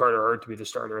have pegged Carter Hart to be the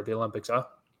starter at the Olympics, huh?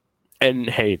 And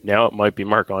hey, now it might be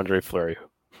Marc-Andre Fleury.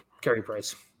 Carey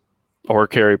Price. Or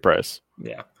Carey Price.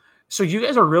 Yeah. So you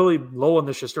guys are really low on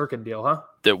the Shesterkin deal, huh?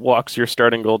 That walks your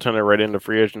starting goaltender right into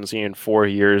free agency in 4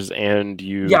 years, and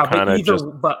you kind of just...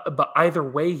 But either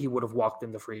way, he would have walked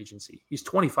into free agency. He's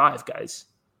 25, guys.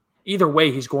 Either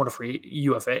way, he's going to free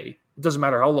UFA. It doesn't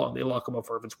matter how long they lock him up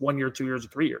for, if it's 1 year, 2 years, or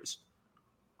 3 years.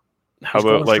 How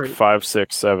about like 5,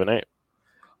 6, 7, 8?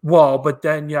 Well, but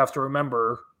then you have to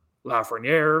remember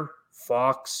Lafreniere,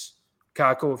 Fox,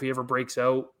 Kako, if he ever breaks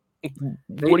out.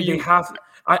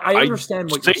 I understand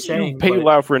what you're saying. You pay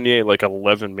Lafreniere like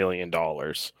 $11 million,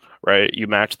 right? You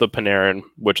match the Panarin,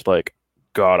 which, like,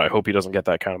 God, I hope he doesn't get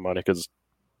that kind of money, because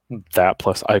that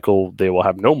plus Eichel, they will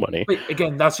have no money. But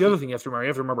again, that's the other thing you have to remember. You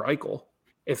have to remember Eichel,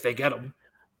 if they get him.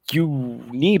 You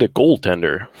need a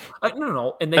goaltender.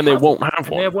 No, and they won't have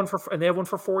one. They have one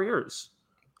for 4 years.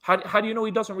 How do you know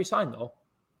he doesn't resign though?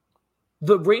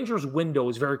 The Rangers' window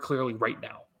is very clearly right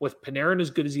now. With Panarin as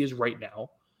good as he is right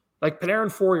now, like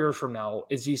Panarin 4 years from now,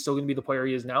 is he still going to be the player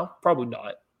he is now? Probably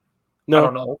not. No. I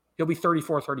don't know. He'll be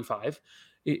 34, 35.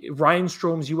 Ryan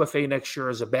Strom's UFA next year,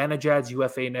 Zibanejad's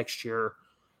UFA next year.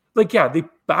 Like, yeah, they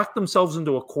backed themselves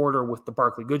into a quarter with the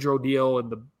Barclay Goodrow deal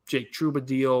and the Jake Trouba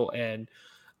deal, and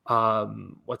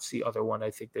what's the other one?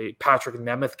 I think Patrick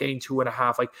Nemeth getting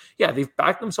 2.5. Like, yeah, they've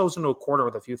backed themselves into a quarter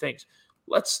with a few things.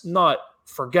 Let's not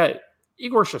forget,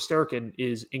 Igor Shesterkin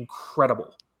is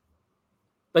incredible.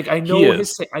 Like, I know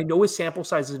his sample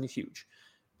size isn't huge.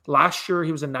 Last year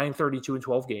he was a 932 in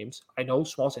 12 games. I know,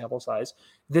 small sample size.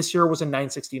 This year was a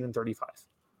 916 in 35.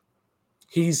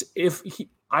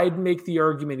 I'd make the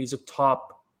argument he's a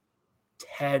top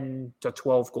 10 to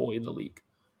 12 goalie in the league.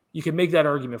 You can make that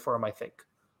argument for him, I think.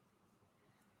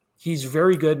 He's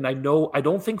very good, and I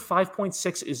don't think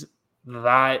 5.6 is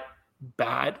that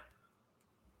bad.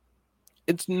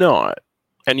 It's not.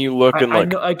 And you look and I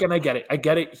know, again, I get it. I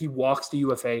get it. He walks to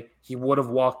UFA. He would have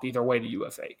walked either way to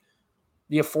UFA.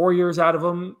 You have 4 years out of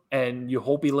him, and you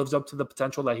hope he lives up to the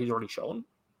potential that he's already shown.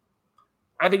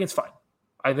 I think it's fine.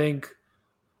 I think,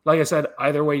 like I said,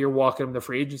 either way, you're walking him to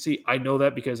free agency. I know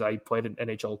that because I played in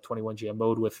NHL 21 GM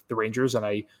mode with the Rangers, and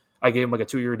I gave him like a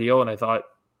 2-year deal, and I thought,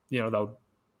 that would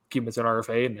keep him as an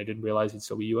RFA, and I didn't realize he'd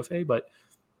still be UFA, but...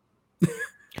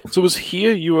 So was he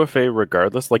a UFA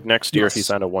regardless? Like next year, if he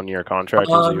signed a 1-year contract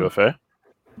as a UFA?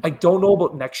 I don't know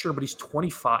about next year, but he's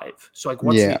 25. So like,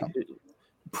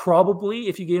 probably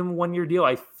if you gave him a 1 year deal,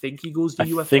 I think he goes to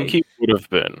UFA. I think he would have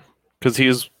been because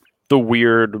he's the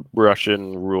weird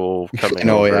Russian rule coming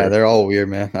over. Yeah, they're all weird,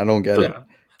 man. I don't get it.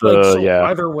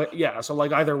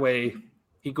 Either way,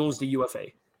 he goes to UFA.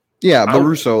 Yeah, but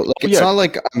Russo, like, it's not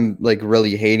like I'm like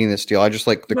really hating this deal. I just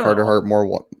like the Carter Hart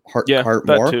more. Hart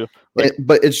more. Too.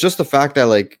 But it's just the fact that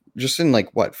like just in like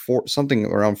something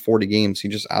around 40 games, he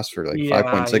just asked for like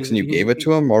 5.6, and you gave it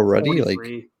to him already.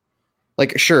 43.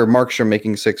 Like sure, Markstrom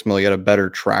making $6 million had a better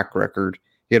track record.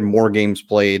 He had more games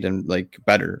played and like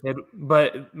better.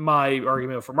 But my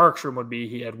argument for Markstrom would be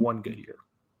he had one good year.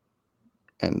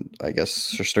 And I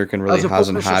guess Shesterkin really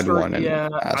hasn't had one. And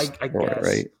I guess.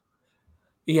 Right?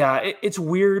 Yeah, it's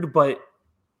weird, but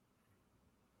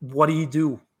what do you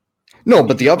do? No,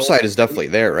 but the upside is definitely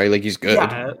there, right? Like he's good.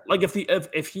 Yeah, like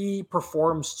if he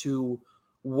performs to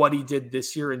what he did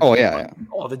this year,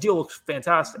 the deal looks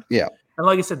fantastic. Yeah, and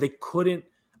like I said, they couldn't.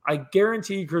 I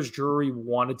guarantee Chris Drury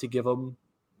wanted to give him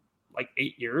like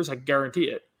 8 years. I guarantee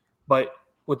it, but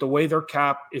with the way their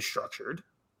cap is structured,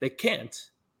 they can't.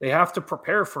 They have to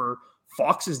prepare for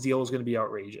Fox's deal is going to be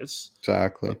outrageous.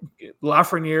 Exactly.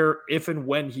 Lafreniere, if and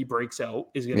when he breaks out,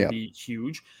 is going to be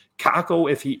huge.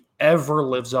 Kako, if he ever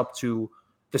lives up to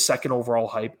the second overall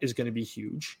hype, is going to be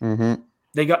huge. Mm-hmm.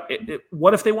 They got it.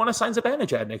 What if they want to sign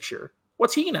Zibanejad next year?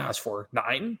 What's he going to ask for?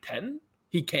 9, 10?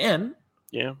 He can.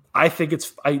 Yeah. I think it's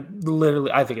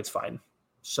fine.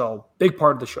 So big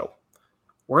part of the show.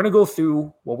 We're going to go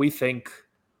through what we think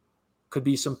could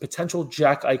be some potential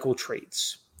Jack Eichel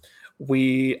trades.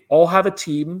 We all have a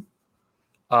team.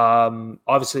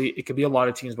 Obviously, it could be a lot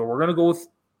of teams, but we're going to go with,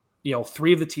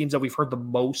 3 of the teams that we've heard the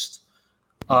most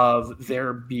of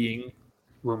there being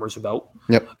rumors about.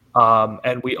 Yep.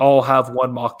 And we all have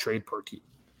one mock trade per team.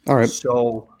 All right.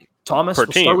 So, Thomas,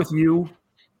 we'll start with you.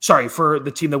 Sorry, for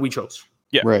the team that we chose.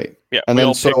 Yeah. Right. Yeah. And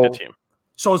then picked a team.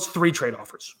 So it's 3 trade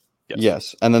offers.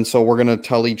 Yes. And then so we're going to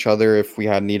tell each other if we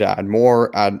need to add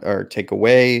more, add or take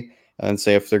away, and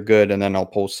say if they're good, and then I'll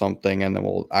post something, and then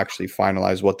we'll actually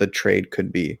finalize what the trade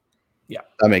could be. Yeah.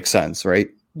 That makes sense, right?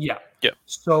 Yeah. Yeah.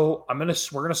 So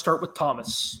we're gonna start with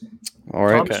Thomas. All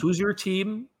right. Thomas, who's your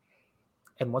team,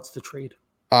 and what's the trade?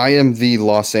 I am the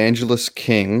Los Angeles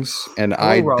Kings, and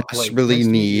I desperately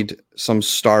need some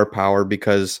star power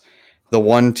because the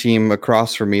one team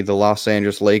across from me, the Los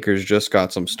Angeles Lakers, just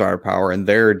got some star power, and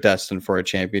they're destined for a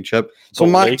championship. So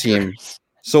my team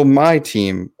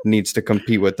needs to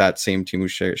compete with that same team who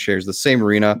shares the same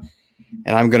arena,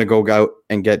 and I'm going to go out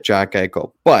and get Jack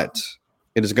Eichel. But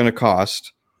it is going to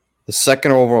cost the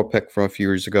second overall pick from a few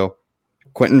years ago,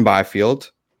 Quentin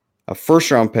Byfield, a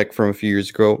first-round pick from a few years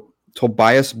ago,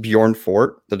 Tobias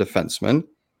Bjornfort, the defenseman,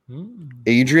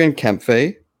 Adrian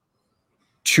Kempfe,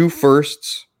 2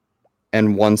 firsts,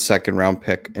 and 1 second-round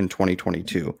pick in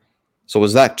 2022. So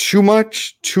was that too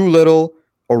much, too little,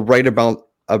 or right about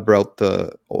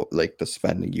the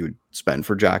spending you would spend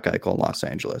for Jack Eichel in Los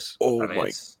Angeles? Oh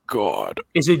my God.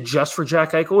 Is it just for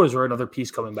Jack Eichel, or is there another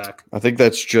piece coming back? I think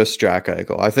that's just Jack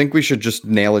Eichel. I think we should just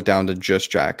nail it down to just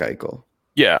Jack Eichel.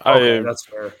 Yeah, that's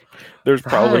fair. There's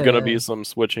probably going to be some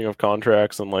switching of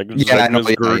contracts and there would have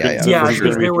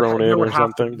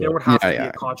to be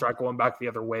a contract going back the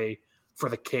other way for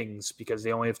the Kings because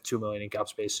they only have $2 million in cap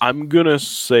space. I'm gonna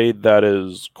say that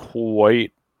is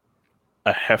quite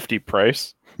a hefty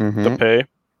price to pay.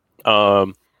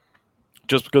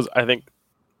 Just because I think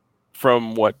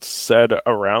from what's said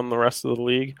around the rest of the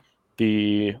league,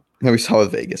 we saw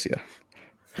with Vegas,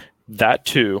 that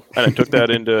too, and I took that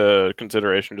into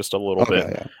consideration just a little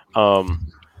bit. Yeah.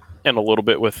 And a little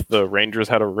bit with the Rangers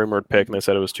had a rumored pick and they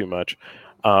said it was too much.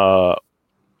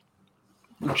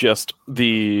 Just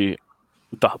the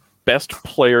best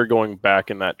player going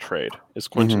back in that trade is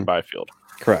Quentin Byfield.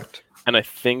 Correct. And I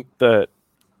think that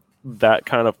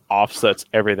kind of offsets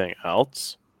everything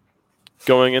else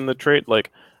going in the trade. Like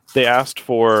they asked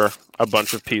for a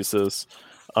bunch of pieces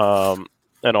and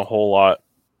a whole lot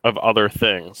of other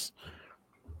things.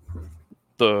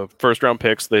 The first round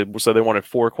picks, they said they wanted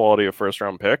 4 quality of first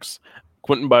round picks.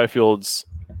 Quentin Byfield's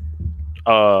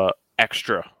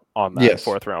extra on that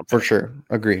 4th round pick. For sure.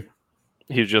 Agree.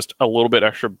 He's just a little bit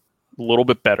extra, a little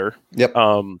bit better. Yep.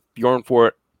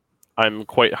 Bjornfort, I'm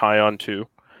quite high on too.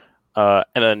 And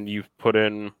then you've put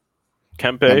in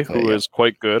Kempe, who is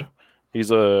quite good. He's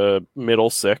a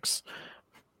middle 6.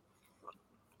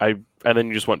 And then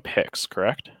you just went picks,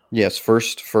 correct? Yes,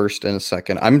 first, and a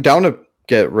second. I'm down to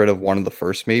get rid of one of the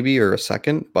first, maybe, or a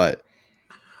second, but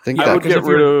I think I would get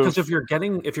rid of because if you're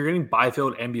getting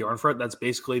Byfield and Bjornfort, that's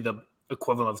basically the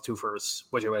equivalent of 2 firsts,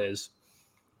 which it is.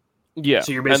 Yeah.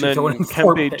 So you're And basically then throwing in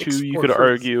 4 Kempe picks, too, you 4 could firsts.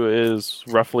 argue is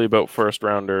roughly about first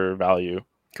rounder value.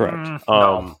 Correct.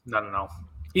 No.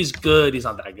 He's good. He's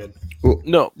not that good.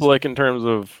 No, but like in terms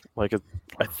of like,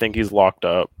 I think he's locked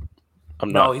up.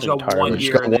 I'm No, not he's got entirely 1 He's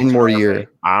year. got and then one he's more an RFA. year.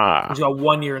 He's got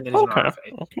 1 year and then he's an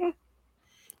RFA.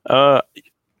 Okay.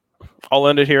 I'll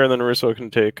end it here, and then Russo can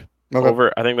take Okay.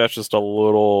 over. I think that's just a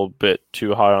little bit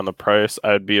too high on the price.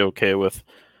 I'd be okay with,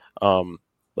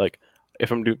 like,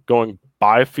 if I'm going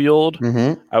Byfield,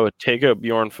 Mm-hmm. I would take out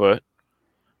Bjornfoot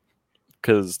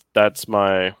because that's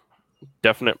my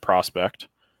definite prospect.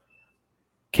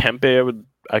 Kempe,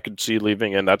 I could see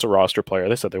leaving, and that's a roster player.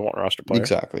 They said they want a roster player.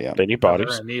 Exactly. Yeah. They need They're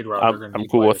bodies. gonna need I'm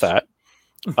cool with that.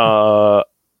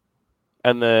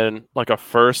 And then like a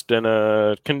first and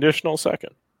a conditional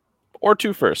second, or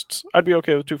 2 firsts. I'd be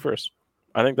okay with 2 firsts.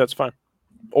 I think that's fine.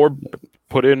 Or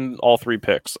put in all 3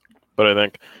 picks. But I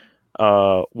think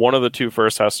one of the 2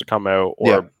 firsts has to come out,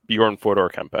 or Bjornfoot or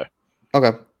Kempe.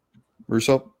 Okay.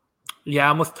 Russo? Yeah,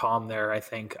 I'm with Tom there. I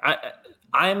think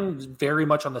I'm very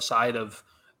much on the side of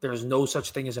there's no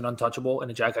such thing as an untouchable in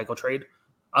a Jack Eichel trade,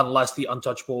 unless the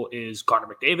untouchable is Connor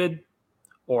McDavid,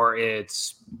 or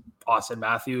it's Austin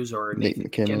Matthews or Nate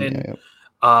McKinnon.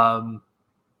 Yeah.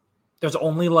 There's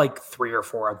only like 3 or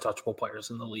 4 untouchable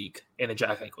players in the league in a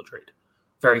Jack Eichel trade,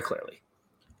 very clearly.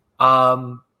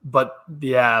 But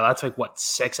yeah, that's like what,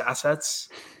 6 assets,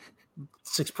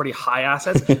 6 pretty high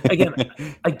assets. Again,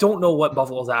 I don't know what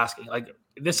Buffalo's asking. Like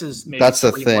this is maybe That's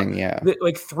the thing. Yeah.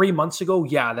 Like 3 months ago,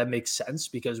 yeah, that makes sense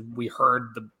because we heard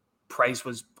the price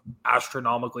was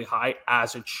astronomically high,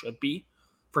 as it should be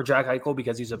for Jack Eichel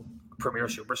because he's a premier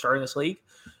superstar in this league.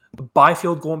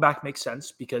 Byfield going back makes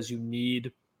sense because you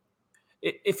need,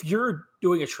 if you're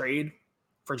doing a trade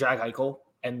for Jack Eichel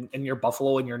and you're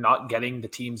Buffalo and you're not getting the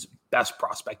team's best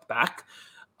prospect back,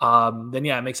 then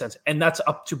yeah, it makes sense. And that's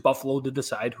up to Buffalo to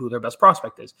decide who their best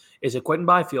prospect is. Is it Quentin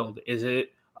Byfield? Is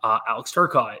it Alex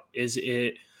Turcotte? Is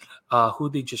it who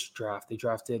they just draft? They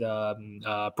drafted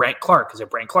Brant Clark. Is it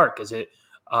Brant Clark? Is it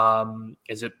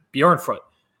Bjornfoot?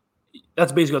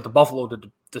 That's basically up to Buffalo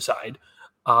to decide.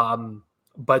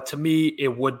 But to me,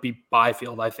 it would be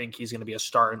Byfield. I think he's going to be a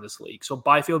star in this league. So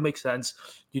Byfield makes sense.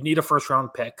 You need a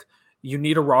first-round pick. You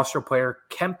need a roster player.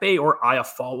 Kempe or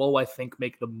Iafallo, I think,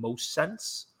 make the most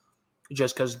sense.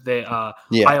 Just because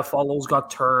Iafallo's got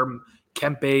term.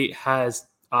 Kempe has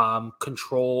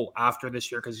control after this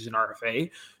year because he's an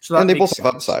RFA. So that and they makes both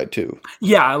have upside too.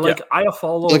 Yeah,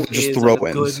 Iafallo like just is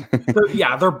throw-ins.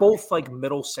 They're both like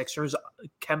middle sixers.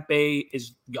 Kempe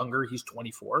is younger; he's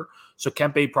 24, so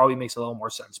Kempe probably makes a little more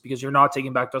sense because you're not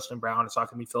taking back Dustin Brown. It's not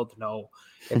going to be Phil Deneau.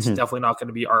 It's definitely not going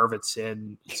to be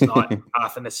Arvidsson. It's not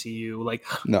Athanasiou. Like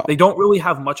No. They don't really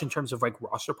have much in terms of like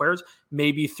roster players.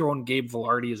 Maybe throw in Gabe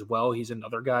Velarde as well. He's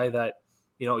another guy that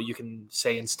you can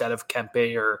say instead of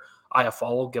Kempe or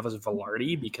Iafallo, give us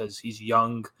Velarde because he's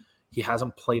young. He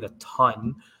hasn't played a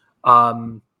ton.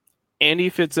 And he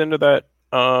fits into that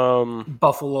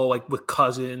Buffalo, like with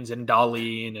Cousins and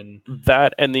Dahlin and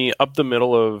that, and the up the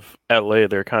middle of LA,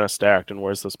 they're kind of stacked. And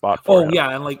where's the spot for him?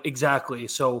 Yeah, and like exactly.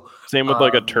 So same with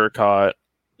like a Turcotte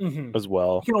mm-hmm. as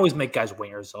well. You can always make guys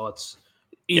wingers, so it's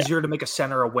easier to make a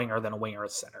center a winger than a winger a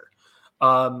center.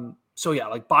 So yeah,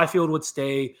 like Byfield would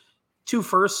stay 2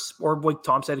 firsts, or like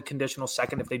Tom said, a conditional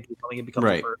second if they do something and become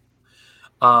a first.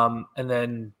 And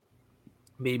then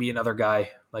maybe another guy,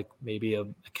 like maybe a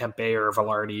Kempe or a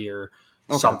Velarde or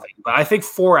something. But I think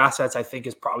 4 assets, I think,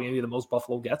 is probably going to be the most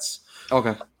Buffalo gets.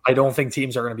 Okay. I don't think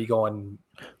teams are going to be going,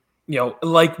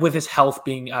 like with his health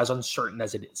being as uncertain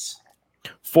as it is.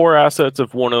 4 assets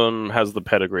if one of them has the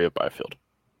pedigree of Byfield.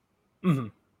 Mm-hmm.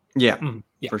 Yeah,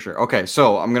 for sure. Okay,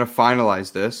 so I'm going to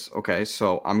finalize this. Okay,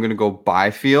 so I'm going to go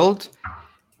Byfield.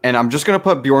 And I'm just going to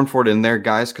put Bjornfort in there,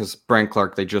 guys, because Brant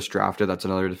Clark, they just drafted. That's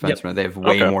another defenseman. Yep. They have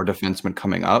way more defensemen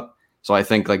coming up. So I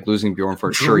think like losing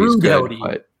Bjornfort, sure, he's good,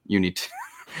 but you need to.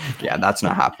 Yeah, that's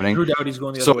not happening. Drew Doughty's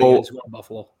going the other way. He's going to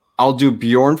Buffalo. I'll do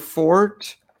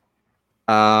Bjornfort,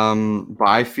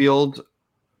 Byfield,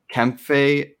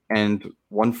 Kempe, and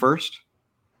 1 first.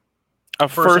 A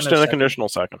first and a conditional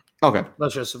second. Okay.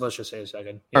 Let's just say a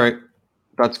second. Yeah. All right.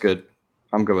 That's good.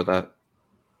 I'm good with that.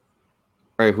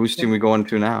 All right, whose team we going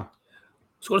to now?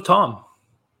 Let's go to Tom.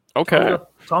 Okay.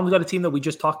 Tom's got a team that we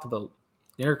just talked about.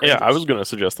 Yeah, I was going to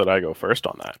suggest that I go first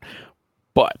on that.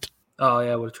 But oh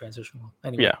yeah, what a transition.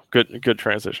 Anyway. Yeah, good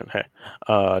transition. Hey,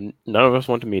 none of us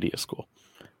went to media school.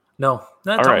 No,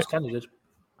 Tom's kind of did.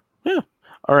 Yeah.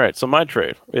 All right. So my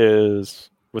trade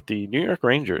is with the New York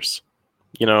Rangers.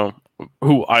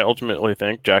 Who I ultimately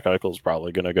think Jack Eichel is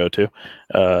probably going to go to.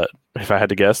 If I had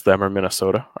to guess, them or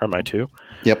Minnesota are my 2.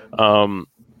 Yep.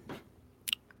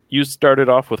 you started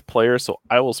off with players, so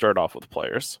I will start off with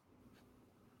players.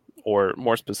 Or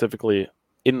more specifically,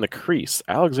 in the crease,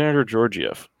 Alexander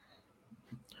Georgiev.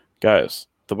 Guys,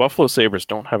 the Buffalo Sabres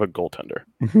don't have a goaltender.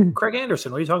 Craig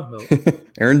Anderson, what are you talking about?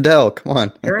 Aaron Dell, come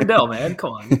on. Aaron Dell, man,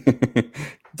 come on.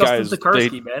 Dustin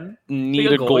Tokarski, man.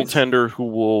 Need a goaltender who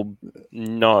will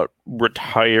not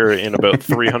retire in about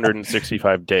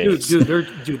 365 days. They're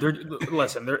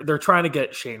listen, they're trying to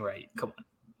get Shane Wright. Come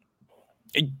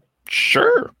on.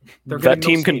 Sure. That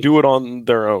team can do it on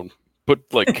their own.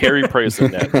 Put like Carey Price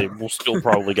in that, they will still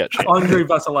probably get Shane. Andrei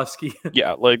Vasilevsky.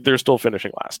 Yeah, like they're still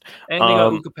finishing last. And they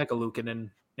got Ukko-Pekka Luukkonen.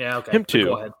 Yeah, okay. Him too.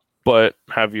 Go ahead. But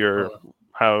have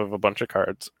a bunch of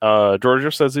cards.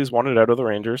 Georgia says he's wanted out of the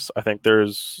Rangers. I think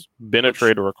there's been a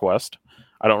trade request.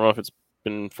 I don't know if it's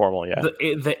been formal yet.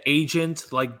 The agent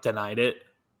denied it,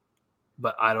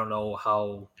 but I don't know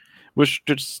how. Was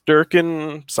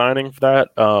Sturkin signing for that?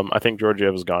 I think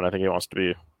Georgiev is gone. I think he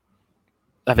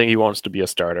wants to be a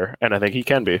starter, and I think he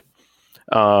can be.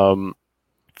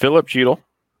 Philip Cheadle.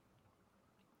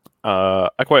 I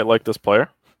quite like this player.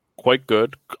 Quite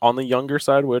good on the younger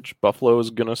side, which Buffalo is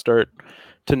going to start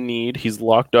to need. He's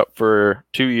locked up for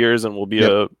 2 years and will be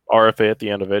a RFA at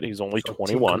the end of it. He's only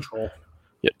 21.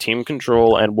 Team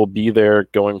control, and will be there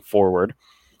going forward.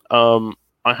 I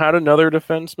had another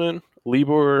defenseman,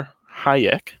 Libor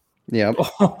Hayek. Yeah.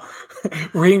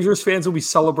 Rangers fans will be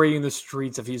celebrating in the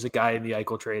streets if he's a guy in the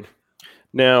Eichel trade.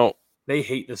 Now they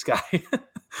hate this guy.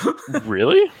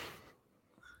 Really?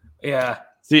 Yeah.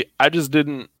 See, I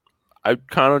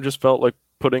kind of just felt like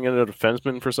putting in a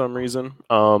defenseman for some reason.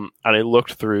 And I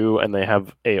looked through, and they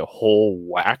have a whole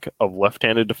whack of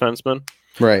left-handed defensemen.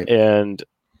 Right. And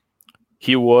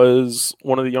he was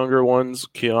one of the younger ones.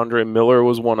 Keandre Miller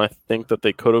was one I think that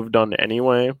they could have done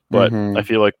anyway, but I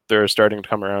feel like they're starting to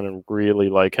come around and really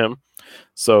like him.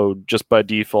 So just by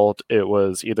default, it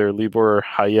was either Libor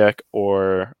Hayek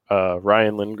or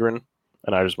Ryan Lindgren,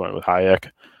 and I just went with Hayek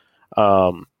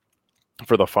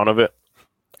for the fun of it.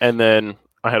 And then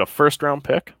I had a first-round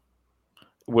pick,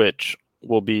 which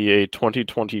will be a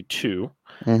 2022,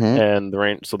 and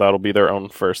so that'll be their own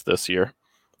first this year.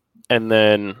 And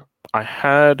then I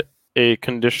had a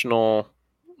conditional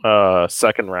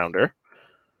second rounder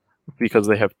because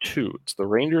they have two. It's the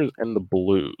Rangers and the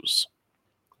Blues.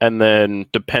 And then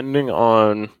depending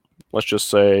on, let's just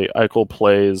say Eichel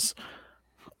plays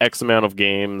X amount of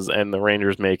games and the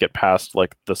Rangers make it past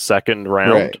the second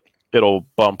round, it'll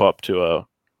bump up to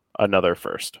another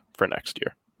first for next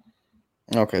year.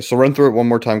 Okay, so run through it one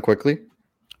more time quickly.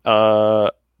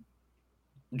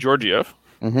 Georgiev,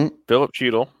 Philip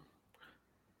Cheadle,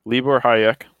 Libor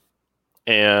Hayek,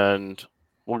 and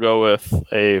we'll go with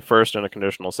a first and a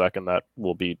conditional second. That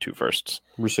will be 2 firsts.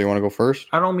 So you want to go first?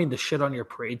 I don't mean to shit on your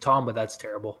parade, Tom, but that's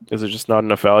terrible. Is it just not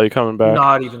enough value coming back?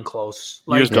 Not even close.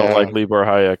 You just don't like Libor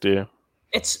Hayek, do you?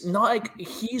 It's not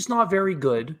he's not very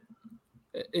good.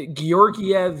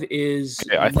 Georgiev is.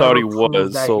 Okay, I thought he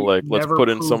was. So let's put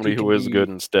in somebody who is good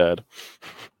instead.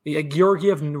 Yeah,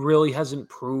 Georgiev really hasn't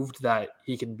proved that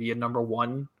he can be a number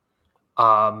one.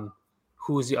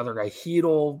 Who is the other guy?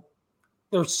 Hedel.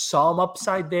 There's some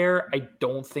upside there. I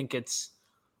don't think it's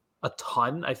a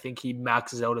ton. I think he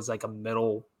maxes out as a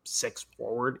middle 6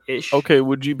 forward-ish. Okay,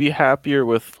 would you be happier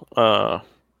with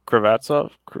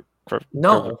Kravatsov?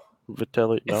 No.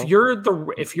 Vitelli?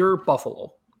 No? If you're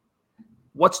Buffalo,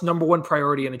 what's number one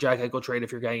priority in a Jack Eichel trade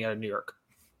if you're getting out of New York?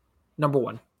 Number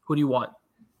one. Who do you want?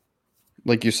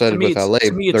 Like you said with LA,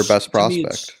 their best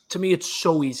prospect. To me, it's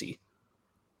so easy.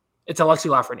 It's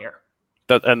Alexis Lafreniere.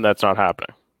 And that's not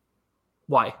happening.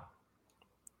 Why?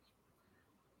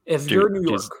 If you're New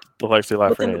York, Alexis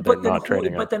Lafreniere, they're not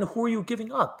trading up. But then who are you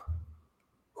giving up?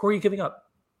 Who are you giving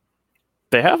up?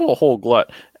 They have a whole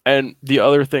glut. And the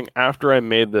other thing, after I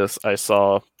made this, I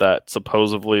saw that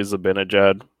supposedly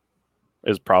Zibanejad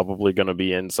is probably going to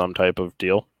be in some type of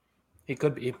deal. He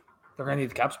could be. They're going to need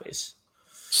the cap space.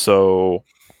 So.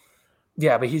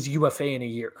 Yeah, but he's UFA in a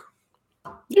year.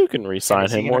 You can re-sign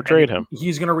him or trade him.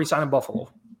 He's going to re-sign in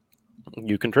Buffalo.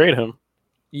 You can trade him.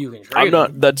 You can trade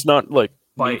him. That's not me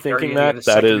thinking that.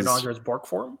 That is Bork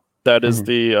for him? That is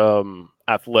the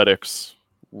athletics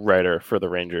writer for the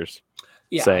Rangers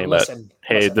saying this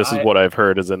is what I've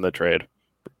heard is in the trade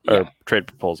or trade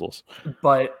proposals.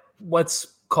 But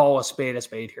let's call a spade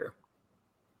here.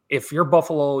 If you're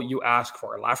Buffalo, you ask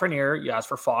for Lafreniere, you ask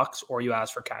for Fox, or you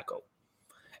ask for Kakko.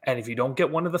 And if you don't get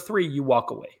one of the 3, you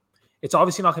walk away. It's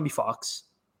obviously not going to be Fox,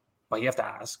 but you have to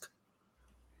ask.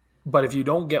 But if you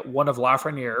don't get one of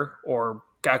Lafreniere or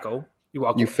Kakko, you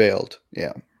walk away. You failed.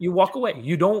 Yeah. You walk away.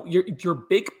 You don't. Your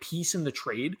big piece in the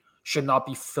trade should not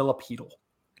be Philip Hedel.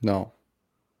 No.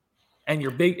 And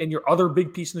your other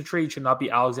big piece in the trade should not be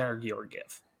Alexander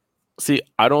Georgiev. See,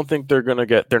 I don't think they're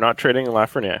not trading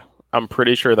Lafreniere. I'm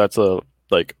pretty sure that's a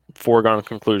foregone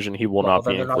conclusion. He will not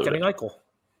be they're included. Not getting Eichel.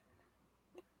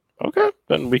 Okay,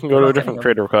 then we can go to a different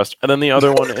trade request. And then the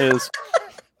other one is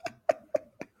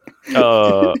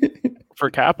for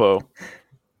Capo.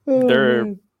 What are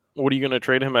you going to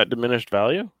trade him at diminished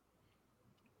value?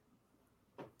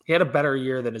 He had a better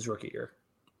year than his rookie year.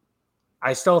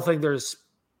 I still think there's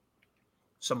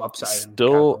some upside.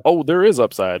 There is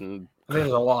upside, and I think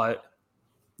there's a lot.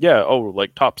 Yeah,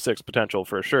 top 6 potential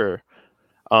for sure.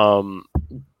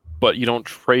 But you don't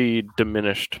trade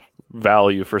diminished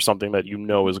value for something that you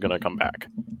know is going to come back.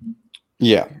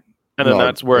 Yeah. And then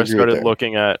that's where I started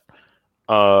looking at,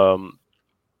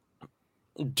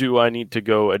 do I need to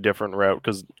go a different route?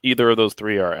 Because either of those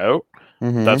 3 are out.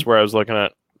 Mm-hmm. That's where I was looking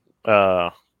at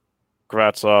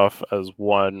Gratzov as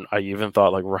one. I even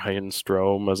thought Ryan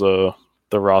Strome as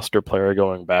the roster player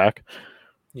going back.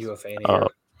 UFA.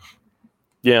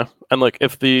 Yeah, and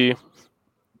if the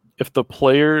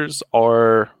players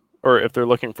are, or if they're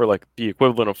looking for the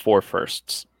equivalent of 4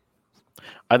 firsts,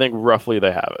 I think roughly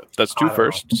they have it. That's 2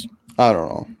 firsts. I don't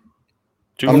know.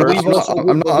 I'm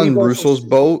not on Russo's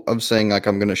boat of saying I'm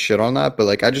going to shit on that,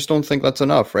 but I just don't think that's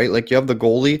enough, right? You have the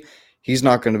goalie. He's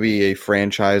not going to be a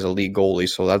franchise elite goalie,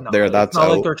 so that's not out.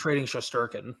 Like they're trading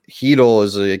Shesterkin. Hedl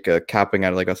is capping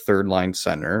out a third line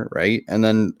center, right? And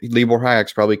then Libor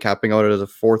Hayek's probably capping out as a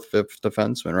 4th, 5th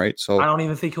defenseman, right? So I don't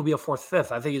even think he'll be a 4th,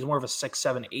 5th. I think he's more of a 6,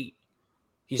 7, 8.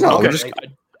 He's not.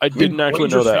 I didn't actually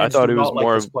know that. I thought he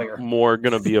was more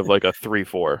going to be of a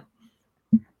 3-4.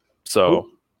 So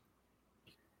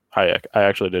Hayek, I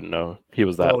actually didn't know he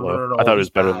was that low. No, I thought he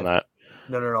was better than that.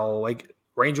 No.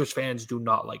 Rangers fans do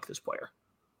not like this player.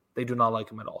 They do not like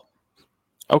him at all.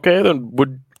 Okay, then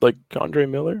would Andre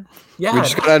Miller? Yeah, we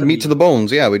just got to add meat to the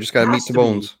bones. Yeah, we just got to meat to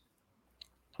bones.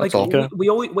 That's all. We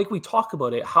always we talk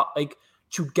about it. How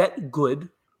to get good,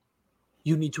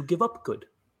 you need to give up good.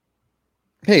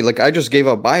 Hey, I just gave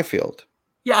up Byfield.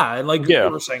 Yeah, and you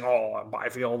were saying,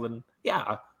 Byfield, and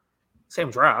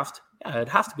same draft. Yeah, it'd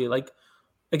have to be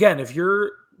again, if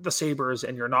you're the Sabres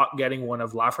and you're not getting one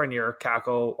of Lafreniere,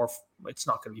 Kakko, or it's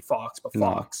not going to be Fox, but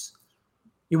Fox,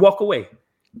 you walk away.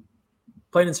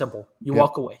 Plain and simple. You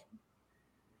walk away.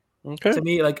 Okay.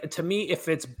 To me, if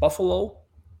it's Buffalo,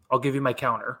 I'll give you my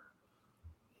counter.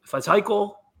 If it's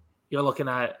Eichel, you're looking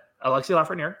at Alexis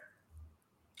Lafreniere.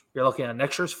 You're looking at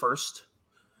next year's first.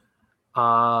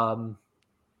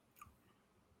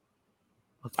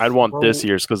 I'd want this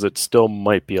year's because it still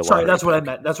might be a lot. Sorry, that's what I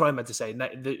meant. That's what I meant to say.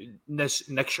 Next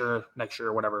year,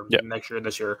 whatever. Yeah. Next year,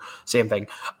 this year, same thing.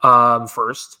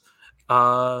 First,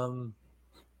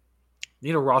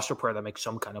 need a roster player that makes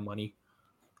some kind of money.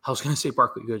 I was going to say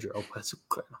Barclay Goodrow. That's not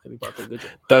going to be Barclay Goodrow.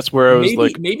 That's where I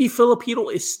was maybe Filipino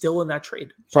is still in that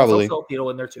trade. Probably Filipino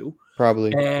in there too.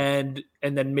 Probably, and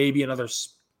then maybe another.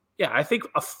 Yeah, I think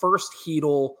a first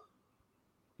Hedl,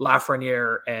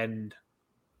 Lafreniere, and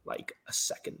a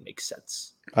second makes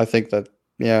sense. I think that,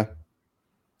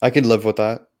 I could live with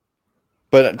that.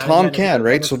 But Tom can,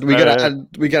 right? So we gotta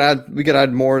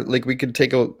add more. We could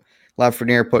take out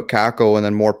Lafreniere, put Kakko, and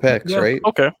then more picks, right?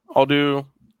 Okay, I'll do.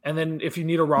 And then if you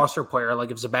need a roster player, if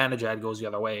Zibanejad goes the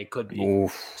other way, it could be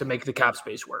to make the cap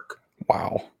space work.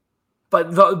 Wow.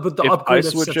 But the upgrade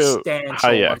is substantial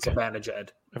on Zibanejad.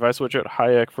 If I switch out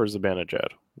Hayek for Zibanejad,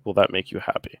 will that make you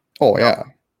happy? Oh, yeah.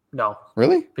 No.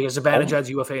 Really? Because Zibanejad's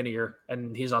UFA in a year,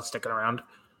 and he's not sticking around.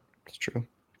 That's true.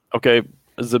 Okay,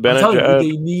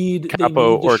 Zibanejad,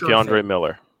 Capo, or Keandre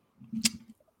Miller?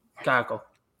 Kakko.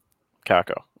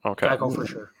 Okay. Kakko for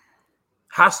sure.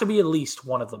 Has to be at least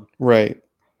one of them. Right.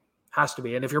 Has to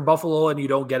be. And if you're Buffalo and you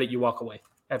don't get it, you walk away.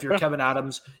 If you're Kevin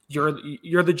Adams, you're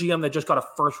the GM that just got a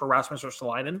first for Rasmus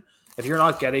Ristolainen. If you're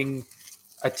not getting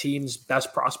a team's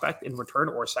best prospect in return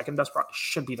or a second best prospect,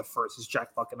 should be the first. It's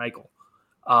Jack fucking Eichel.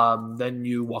 Then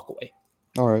you walk away.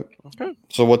 All right. Okay.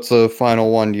 So what's the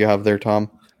final one you have there, Tom?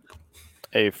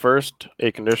 A first,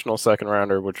 a conditional second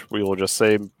rounder, which we will just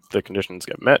say the conditions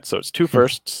get met. So it's 2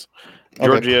 firsts,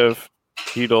 Georgiev,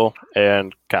 Hedl,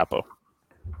 and Capo.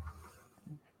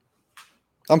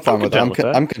 I'm fine with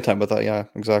that. I'm content with that. Yeah,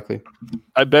 exactly.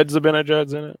 I bet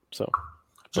Zibanejad's in it. So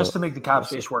just to make the cap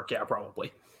space work,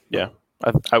 probably. Yeah,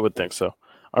 I would think so.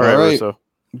 All right. So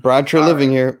Brad Treliving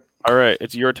here. All right,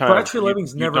 it's your time. Brad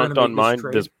Treliving's never going to make mine. This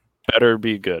trade. This better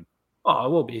be good. Oh, it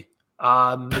will be.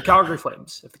 The Calgary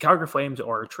Flames. If the Calgary Flames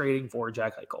are trading for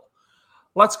Jack Eichel,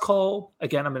 let's call,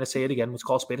 again, I'm going to say it again, let's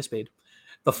call a spade a spade.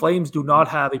 The Flames do not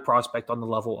have a prospect on the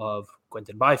level of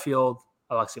Quentin Byfield,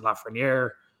 Alexis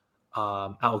Lafreniere,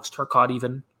 Alex Turcotte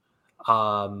even.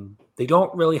 They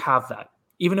don't really have that.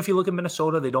 Even if you look at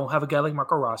Minnesota, they don't have a guy like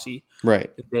Marco Rossi. Right.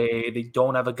 They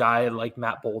don't have a guy like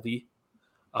Matt Boldy.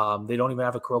 They don't even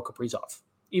have a Kirill Kaprizov,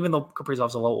 even though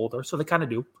Kaprizov's a little older. So they kind of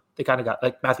do. They kind of got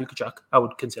like Matthew Tkachuk. I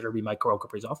would consider be my Kirill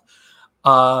Kaprizov.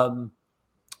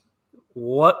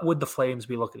 What would the Flames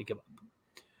be looking to give up?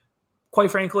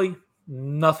 Quite frankly,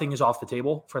 nothing is off the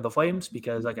table for the Flames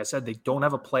because, like I said, they don't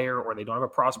have a player or they don't have a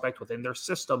prospect within their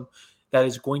system that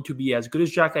is going to be as good as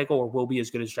Jack Eichel or will be as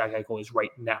good as Jack Eichel is right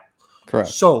now. Correct.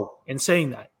 So, in saying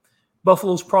that,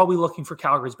 Buffalo's probably looking for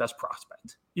Calgary's best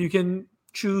prospect. You can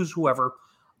choose whoever.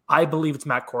 I believe it's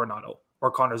Matt Coronado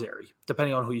or Connor Zary,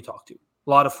 depending on who you talk to. A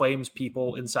lot of Flames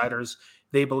people, insiders,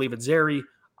 they believe it's Zary.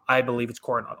 I believe it's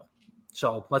Coronado.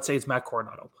 So let's say it's Matt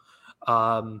Coronado.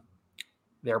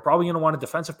 They're probably going to want a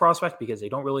defensive prospect because they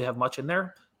don't really have much in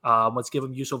there. Let's give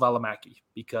them Juuso Välimäki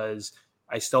because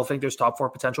I still think there's top 4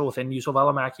 potential within Juuso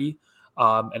Välimäki.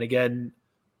 And again,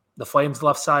 the Flames'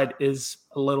 left side is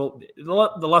the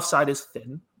left side is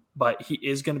thin, but he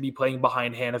is going to be playing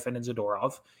behind Hanifin and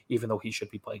Zadorov, even though he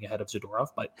should be playing ahead of Zadorov.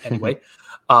 But anyway,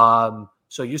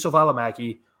 so Juuso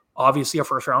Välimäki, obviously a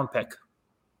first-round pick,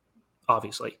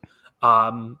 obviously.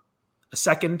 A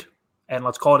second, and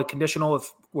let's call it a conditional if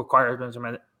requirements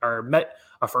are met,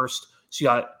 a first. So you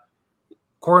got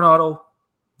Coronado,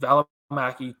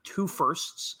 Välimäki, 2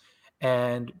 firsts,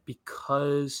 and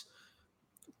because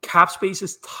cap space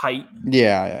is tight.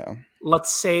 Yeah.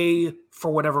 Let's say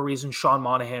for whatever reason, Sean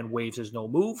Monahan waives his no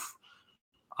move.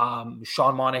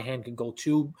 Sean Monahan can go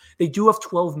too. They do have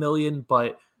 $12 million,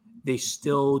 but they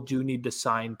still do need to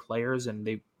sign players, and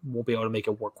they won't be able to make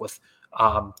it work with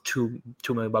 $2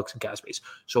 million in cap space.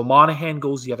 So Monahan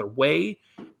goes the other way.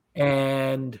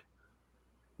 And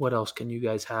what else can you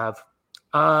guys have?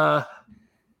 I'll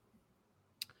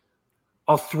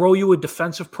throw you a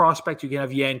defensive prospect. You can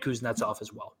have Yan Kuznetsov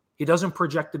as well. He doesn't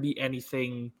project to be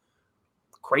anything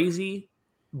crazy,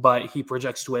 but he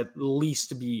projects to at least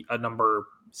to be a number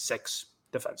 6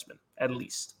 defenseman, at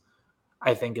least,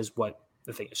 I think is what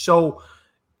the thing is. So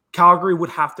Calgary would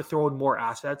have to throw in more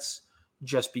assets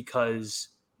just because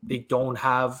they don't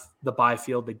have the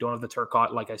Byfield. They don't have the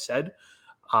Turcotte, like I said.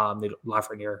 They don't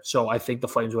Lafreniere. So I think the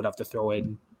Flames would have to throw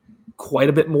in quite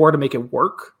a bit more to make it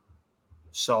work.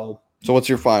 So what's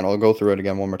your final? I'll go through it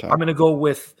again one more time. I'm going to go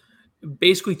with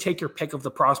basically take your pick of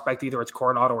the prospect. Either it's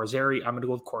Coronado or Zary. I'm going to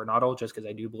go with Coronado just because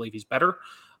I do believe he's better.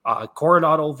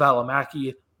 Coronado,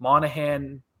 Välimäki,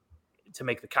 Monahan to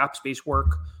make the cap space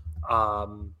work. A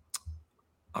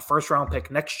first-round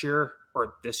pick next year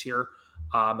or this year.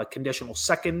 A conditional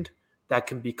second that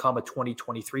can become a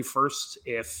 2023 first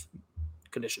if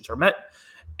conditions are met.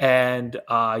 And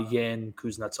Yan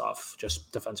Kuznetsov,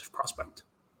 just defensive prospect.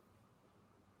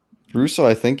 Russo,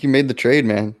 I think you made the trade,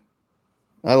 man.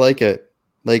 I like it.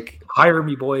 Like, hire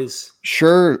me, boys.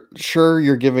 Sure,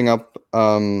 you're giving up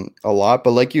a lot,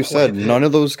 but like you said, none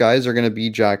of those guys are going to be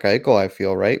Jack Eichel, I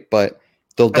feel, right? But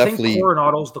they'll definitely. I think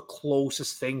Coronado's the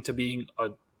closest thing to being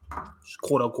a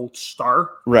quote-unquote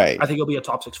star. Right. I think he'll be a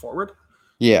top 6 forward.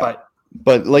 Yeah.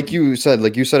 But like you said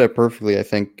it perfectly. I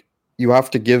think you have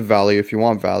to give value if you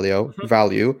want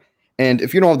value. And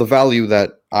if you don't have the value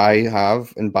that I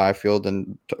have in Byfield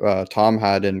and Tom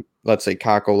had in, let's say,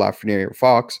 Kako, Lafreniere, or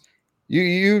Fox,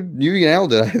 you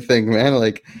nailed it, I think, man.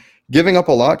 Like, giving up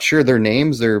a lot, sure, their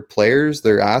names, their players,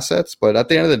 their assets, but at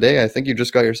the end of the day, I think you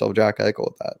just got yourself Jack Eichel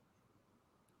with that.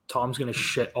 Tom's going to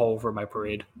shit all over my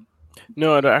parade.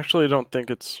 No, I actually don't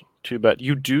think it's too bad.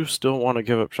 You do still want to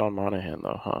give up Sean Monahan,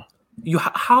 though, huh?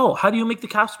 How do you make the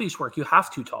cap space work? You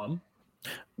have to, Tom.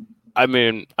 I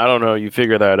mean, I don't know. You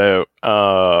figure that out.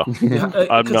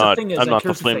 I'm not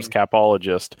the Flames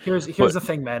capologist. Here's the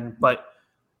thing, man. But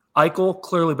Eichel,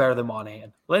 clearly better than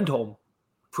Monahan. Lindholm,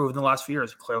 proven in the last few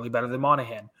years, clearly better than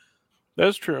Monahan.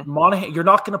 That's true. Monahan, you're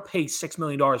not going to pay $6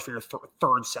 million for your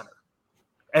third center.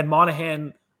 And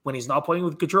Monahan, when he's not playing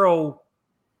with Gaudreau,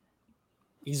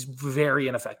 he's very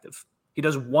ineffective. He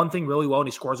does one thing really well and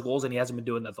he scores goals, and he hasn't been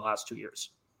doing that the last 2 years.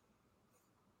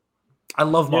 I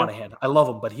love Monahan. I love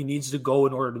him, but he needs to go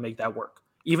in order to make that work.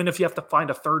 Even if you have to find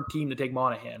a third team to take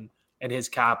Monahan and his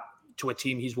cap to a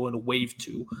team he's willing to waive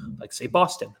to, like, say,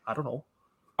 Boston. I don't know.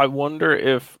 I wonder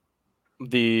if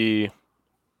the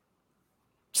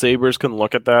Sabres can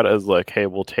look at that as like, hey,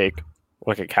 we'll take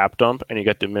like a cap dump and you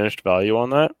get diminished value on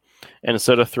that. And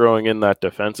instead of throwing in that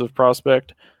defensive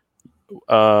prospect,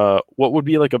 what would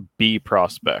be like a B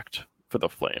prospect for the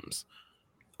Flames?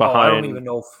 I don't even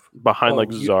know.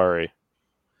 Zary.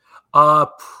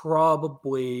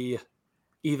 Probably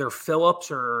either Phillips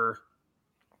or.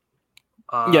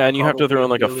 And you have to throw in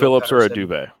like a Phillips or a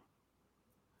Dubé.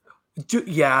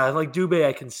 Like Dubé,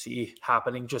 I can see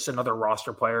happening. Just another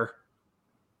roster player.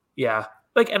 Yeah,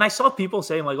 like, and I saw people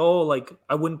saying like, "Oh, like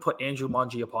I wouldn't put Andrew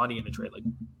Mangiapane in a trade." Like,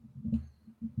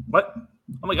 what?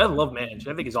 I'm like, I love Mange.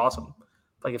 I think he's awesome.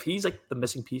 Like, if he's like the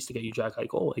missing piece to get you Jack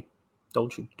Eichel, like,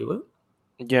 don't you do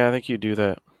it? Yeah, I think you do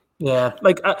that. Yeah,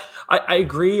 like I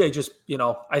agree. I just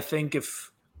I think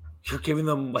if you're giving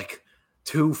them like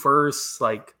 2 firsts,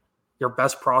 like your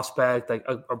best prospect, like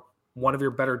one of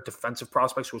your better defensive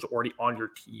prospects who's already on your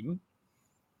team.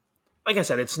 Like I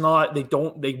said, it's not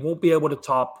they won't be able to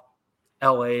top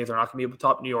LA. They're not going to be able to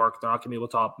top New York. They're not going to be able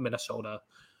to top Minnesota.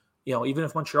 Even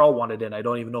if Montreal wanted in, I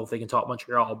don't even know if they can top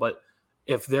Montreal. But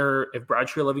if Brad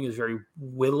Treliving is very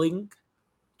willing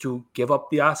to give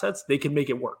up the assets, they can make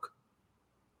it work.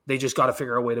 They just got to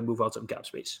figure out a way to move out some cap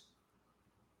space.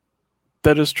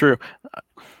 That is true.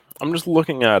 I'm just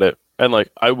looking at it, and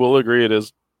like I will agree, it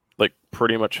is like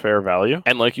pretty much fair value.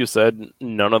 And like you said,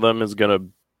 none of them is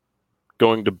going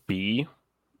to be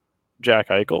Jack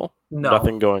Eichel. No.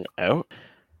 Nothing going out.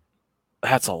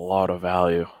 That's a lot of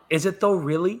value. Is it though?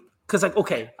 Really? Because like,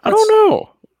 okay, I don't know.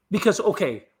 Because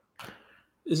okay,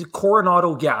 is it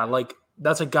Coronado? Yeah, like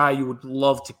that's a guy you would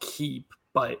love to keep,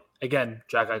 but again,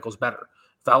 Jack Eichel's better.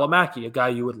 Valimaki, a guy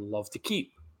you would love to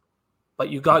keep. But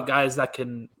you got guys that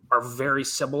are very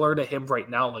similar to him right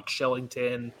now, like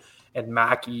Shillington and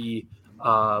Mackey. You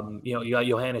got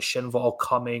Johannes Schinval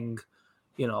coming.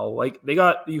 Like they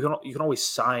got you can always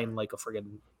sign like a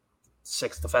friggin'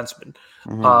 6th defenseman.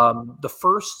 Mm-hmm. The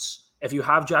firsts, if you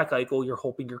have Jack Eichel, you're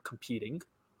hoping you're competing.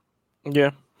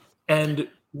 Yeah. And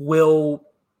what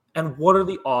are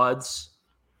the odds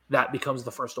that becomes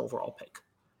the first overall pick?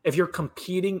 If you're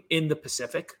competing in the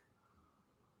Pacific,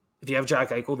 if you have Jack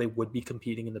Eichel, they would be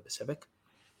competing in the Pacific.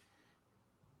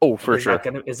 Oh, for sure.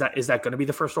 Is that going to be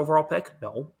the first overall pick?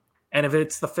 No. And if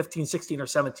it's the 15th, 16th, or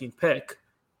 17th pick,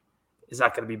 is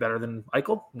that going to be better than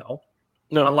Eichel? No.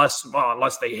 Unless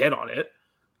they hit on it.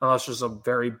 Unless there's a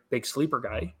very big sleeper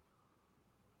guy.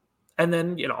 And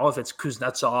then, if it's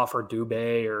Kuznetsov or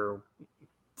Dubé or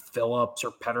Phillips or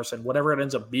Pettersson, whatever it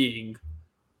ends up being,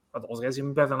 are those guys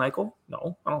even better than Eichel?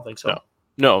 No, I don't think so.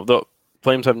 No, the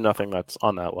Flames have nothing that's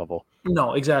on that level.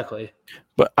 No, exactly.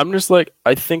 But I'm just like,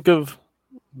 I think of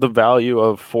the value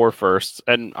of 4 firsts,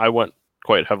 and I went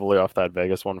quite heavily off that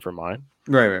Vegas one for mine.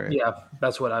 Right. Yeah,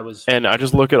 that's what I was. And I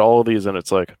just look at all of these, and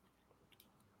it's like,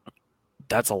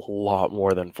 that's a lot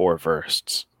more than 4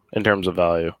 firsts in terms of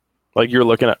value. Like, you're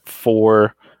looking at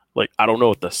 4, like, I don't know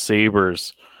what the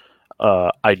Sabres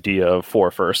idea of 4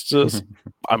 firsts is.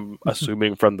 I'm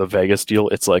assuming from the Vegas deal,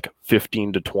 it's like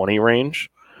 15 to 20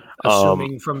 range.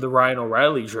 Assuming from the Ryan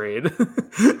O'Reilly trade.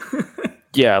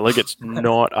 Yeah, like it's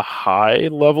not a high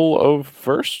level of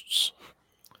firsts.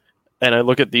 And I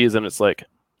look at these and it's like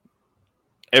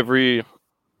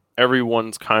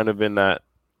everyone's kind of in that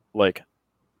like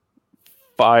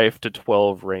 5 to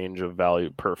 12 range of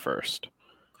value per first,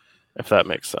 if that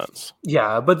makes sense.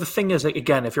 Yeah, but the thing is,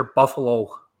 again, if you're Buffalo,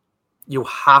 you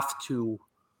have to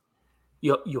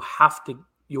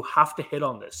hit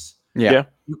on this. Yeah.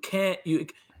 You can't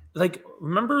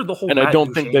remember the whole. And Matt I don't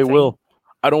Duchene think they thing? will.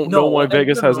 I don't know why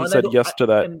Vegas hasn't said yes to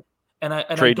that. And I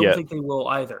trade don't yet. think they will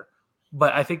either.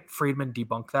 But I think Friedman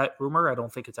debunked that rumor. I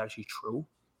don't think it's actually true.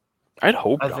 I'd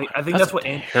hope. I think that's what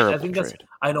Andy. I think that's.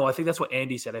 I know. I think that's what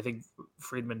Andy said. I think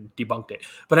Friedman debunked it.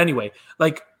 But anyway,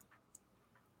 like,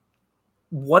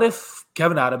 what if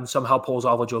Kevin Adams somehow pulls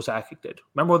off what Joe Sakic did?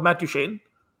 Remember with Matt Duchene?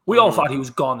 We all thought he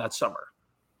was gone that summer,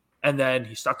 and then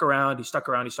he stuck around,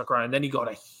 and then he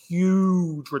got a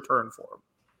huge return for him.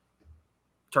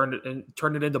 Turned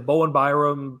it into Bowen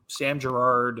Byram, Sam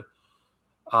Girard.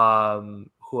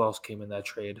 Who else came in that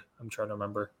trade? I'm trying to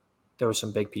remember. There were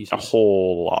some big pieces. A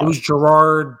whole lot. It was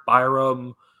Girard,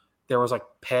 Byram. There was like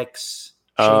picks,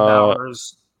 Shea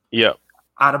Bowers. Yeah.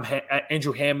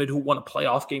 Andrew Hammond, who won a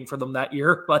playoff game for them that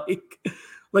year. Like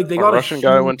they got a Russian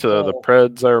guy went to the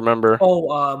Preds, I remember.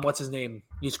 What's his name?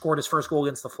 He scored his first goal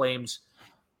against the Flames.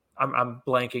 I'm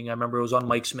blanking. I remember it was on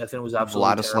Mike Smith, and it was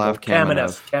absolutely Vladislav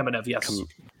Kamenev, yes.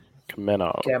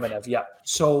 Kamenev, yeah.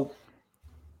 So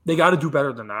they got to do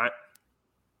better than that,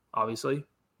 obviously.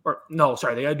 Or no,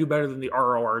 sorry, they got to do better than the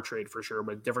ROR trade for sure.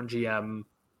 But different GM,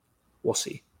 we'll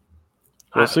see.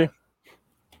 We'll see.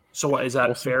 So what is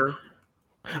that fair?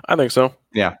 I think so.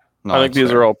 Yeah, I think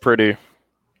these are all pretty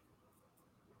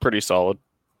solid.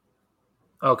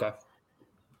 Okay.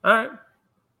 All right.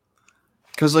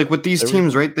 Because like with these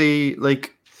teams, right? They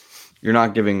like you're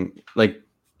not giving like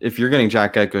if you're getting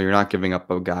Jack Eichel, you're not giving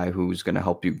up a guy who's going to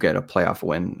help you get a playoff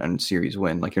win and series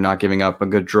win. Like you're not giving up a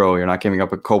Gaudreau, you're not giving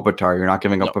up a Kopitar, you're not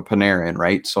giving up a Panarin,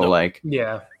 right? So like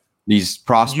yeah, these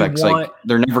prospects,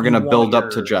 they're never going to build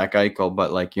up to Jack Eichel,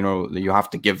 but you have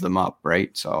to give them up,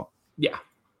 right? So yeah,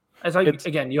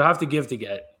 again, you have to give to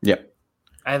get. Yeah,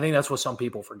 I think that's what some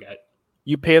people forget.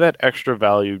 You pay that extra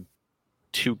value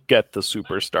to get the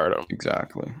superstardom.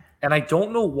 Exactly. And I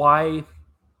don't know why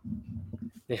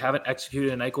they haven't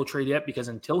executed an Eichel trade yet, because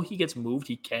until he gets moved,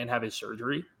 he can't have his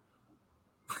surgery.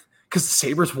 Because the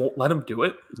Sabres won't let him do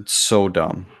it. It's so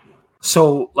dumb.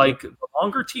 So, the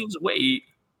longer teams wait,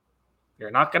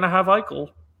 you're not going to have Eichel.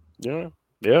 Yeah.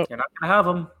 You're not going to have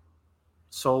him.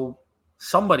 So,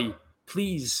 somebody,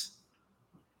 please,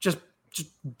 just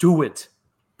do it.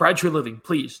 Brad Treliving,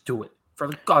 please do it. For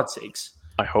God's sakes.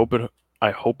 I hope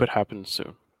it happens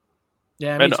soon.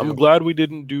 Yeah, and I'm glad we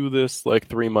didn't do this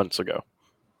 3 months ago.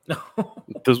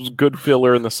 This was good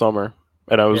filler in the summer,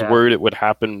 and I was worried it would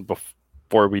happen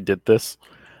before we did this.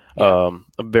 Yeah.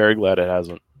 I'm very glad it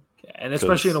hasn't. Yeah, and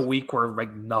especially in a week where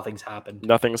nothing's happened.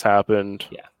 Nothing's happened.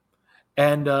 Yeah.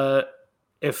 And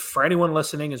if for anyone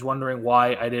listening is wondering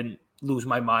why I didn't lose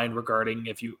my mind regarding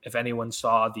if anyone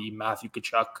saw the Matthew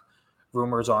Tkachuk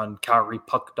rumors on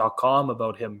CalgaryPuck.com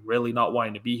about him really not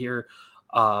wanting to be here,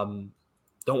 don't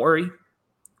worry.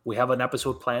 We have an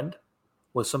episode planned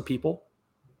with some people,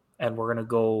 and we're going to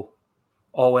go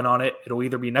all in on it. It'll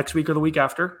either be next week or the week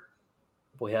after.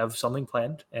 We have something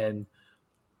planned, and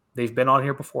they've been on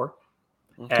here before.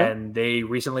 Okay. And they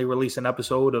recently released an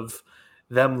episode of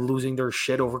them losing their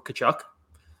shit over Tkachuk,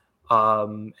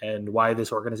 and why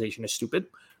this organization is stupid.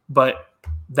 But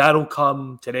that'll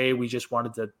come today. We just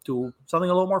wanted to do something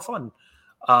a little more fun.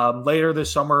 Later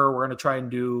this summer, we're going to try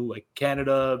and do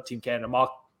Team Canada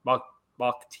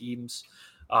mock teams.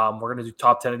 We're going to do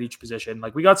top 10 at each position.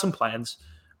 We got some plans,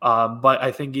 but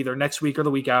I think either next week or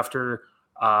the week after,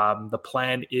 the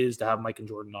plan is to have Mike and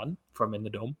Jordan on from In the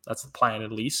Dome. That's the plan,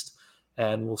 at least.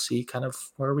 And we'll see kind of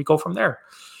where we go from there.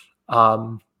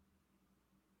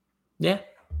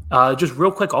 Just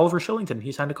real quick, Oliver Shillington,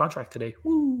 he signed a contract today.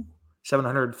 Woo!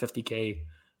 $750K,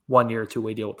 1 year,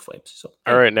 2-way deal with the Flames. So,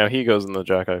 all right, now he goes in the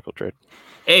Jack Eichel trade.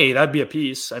 Hey, that'd be a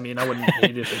piece. I mean, I wouldn't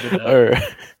hate it if they did that. All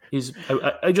right.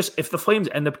 If the Flames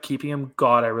end up keeping him,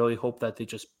 God, I really hope that they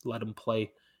just let him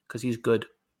play because he's good.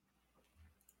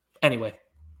 Anyway,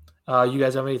 you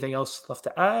guys have anything else left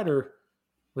to add, or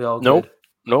we all good?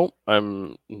 Nope.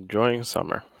 I'm enjoying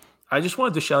summer. I just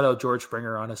wanted to shout out George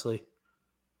Springer, honestly,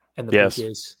 and the Blue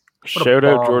Jays. Shout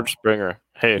out George Springer.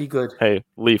 Hey, be good. Hey,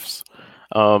 Leafs.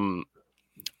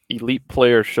 Elite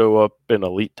players show up in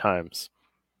elite times.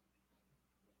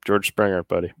 George Springer,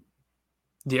 buddy.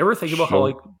 Do you ever think about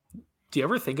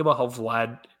how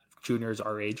Vlad Jr. is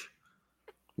our age?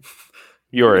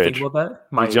 Your age. Think about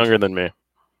that? He's younger than me.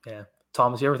 Yeah.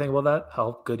 Thomas, you ever think about that?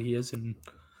 How good he is?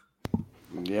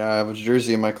 Yeah, I have a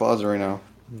jersey in my closet right now.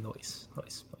 Nice.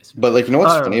 But you know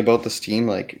what's funny about this team?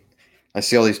 I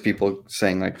see all these people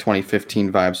saying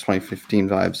 2015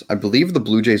 vibes. I believe the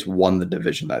Blue Jays won the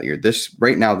division that year.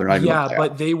 Right now they're not even. Yeah,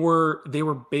 but they were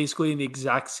basically in the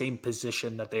exact same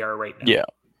position that they are right now. Yeah.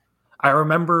 I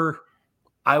remember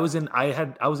I was in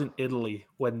Italy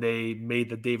when they made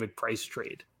the David Price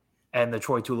trade and the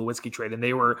Troy Tulowitzki trade, and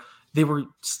they were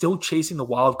still chasing the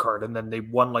wild card, and then they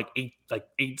won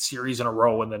eight series in a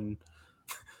row, and then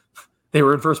they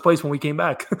were in first place when we came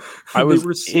back. I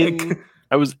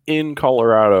was in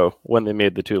Colorado when they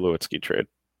made the Tulowitzki trade.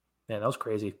 Yeah, that was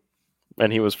crazy.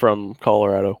 And he was from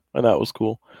Colorado, and that was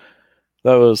cool.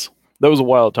 That was a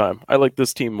wild time. I like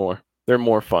this team more. They're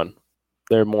more fun.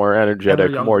 They're more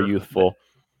energetic, more youthful.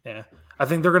 Yeah. I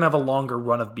think they're going to have a longer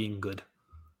run of being good.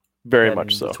 Very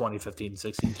much so.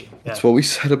 2015-16 team. Yeah. That's what we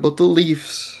said about the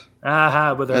Leafs.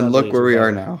 But and look where we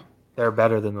are now. They're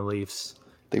better than the Leafs.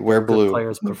 They wear blue.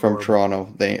 They're from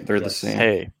Toronto. They're the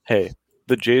same. Hey.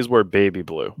 The Jays wear baby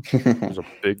blue. There's a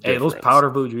big difference. Hey, those powder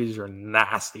blue jerseys are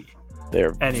nasty.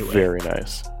 They're very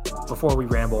nice. Before we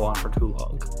ramble on for too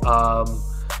long.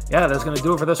 That's going to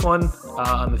do it for this one.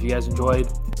 If you guys enjoyed,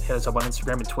 hit us up on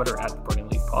Instagram and Twitter at Burning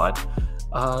League Pod.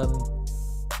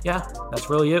 That's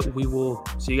really it. We will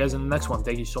see you guys in the next one.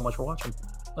 Thank you so much for watching.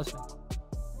 Listening.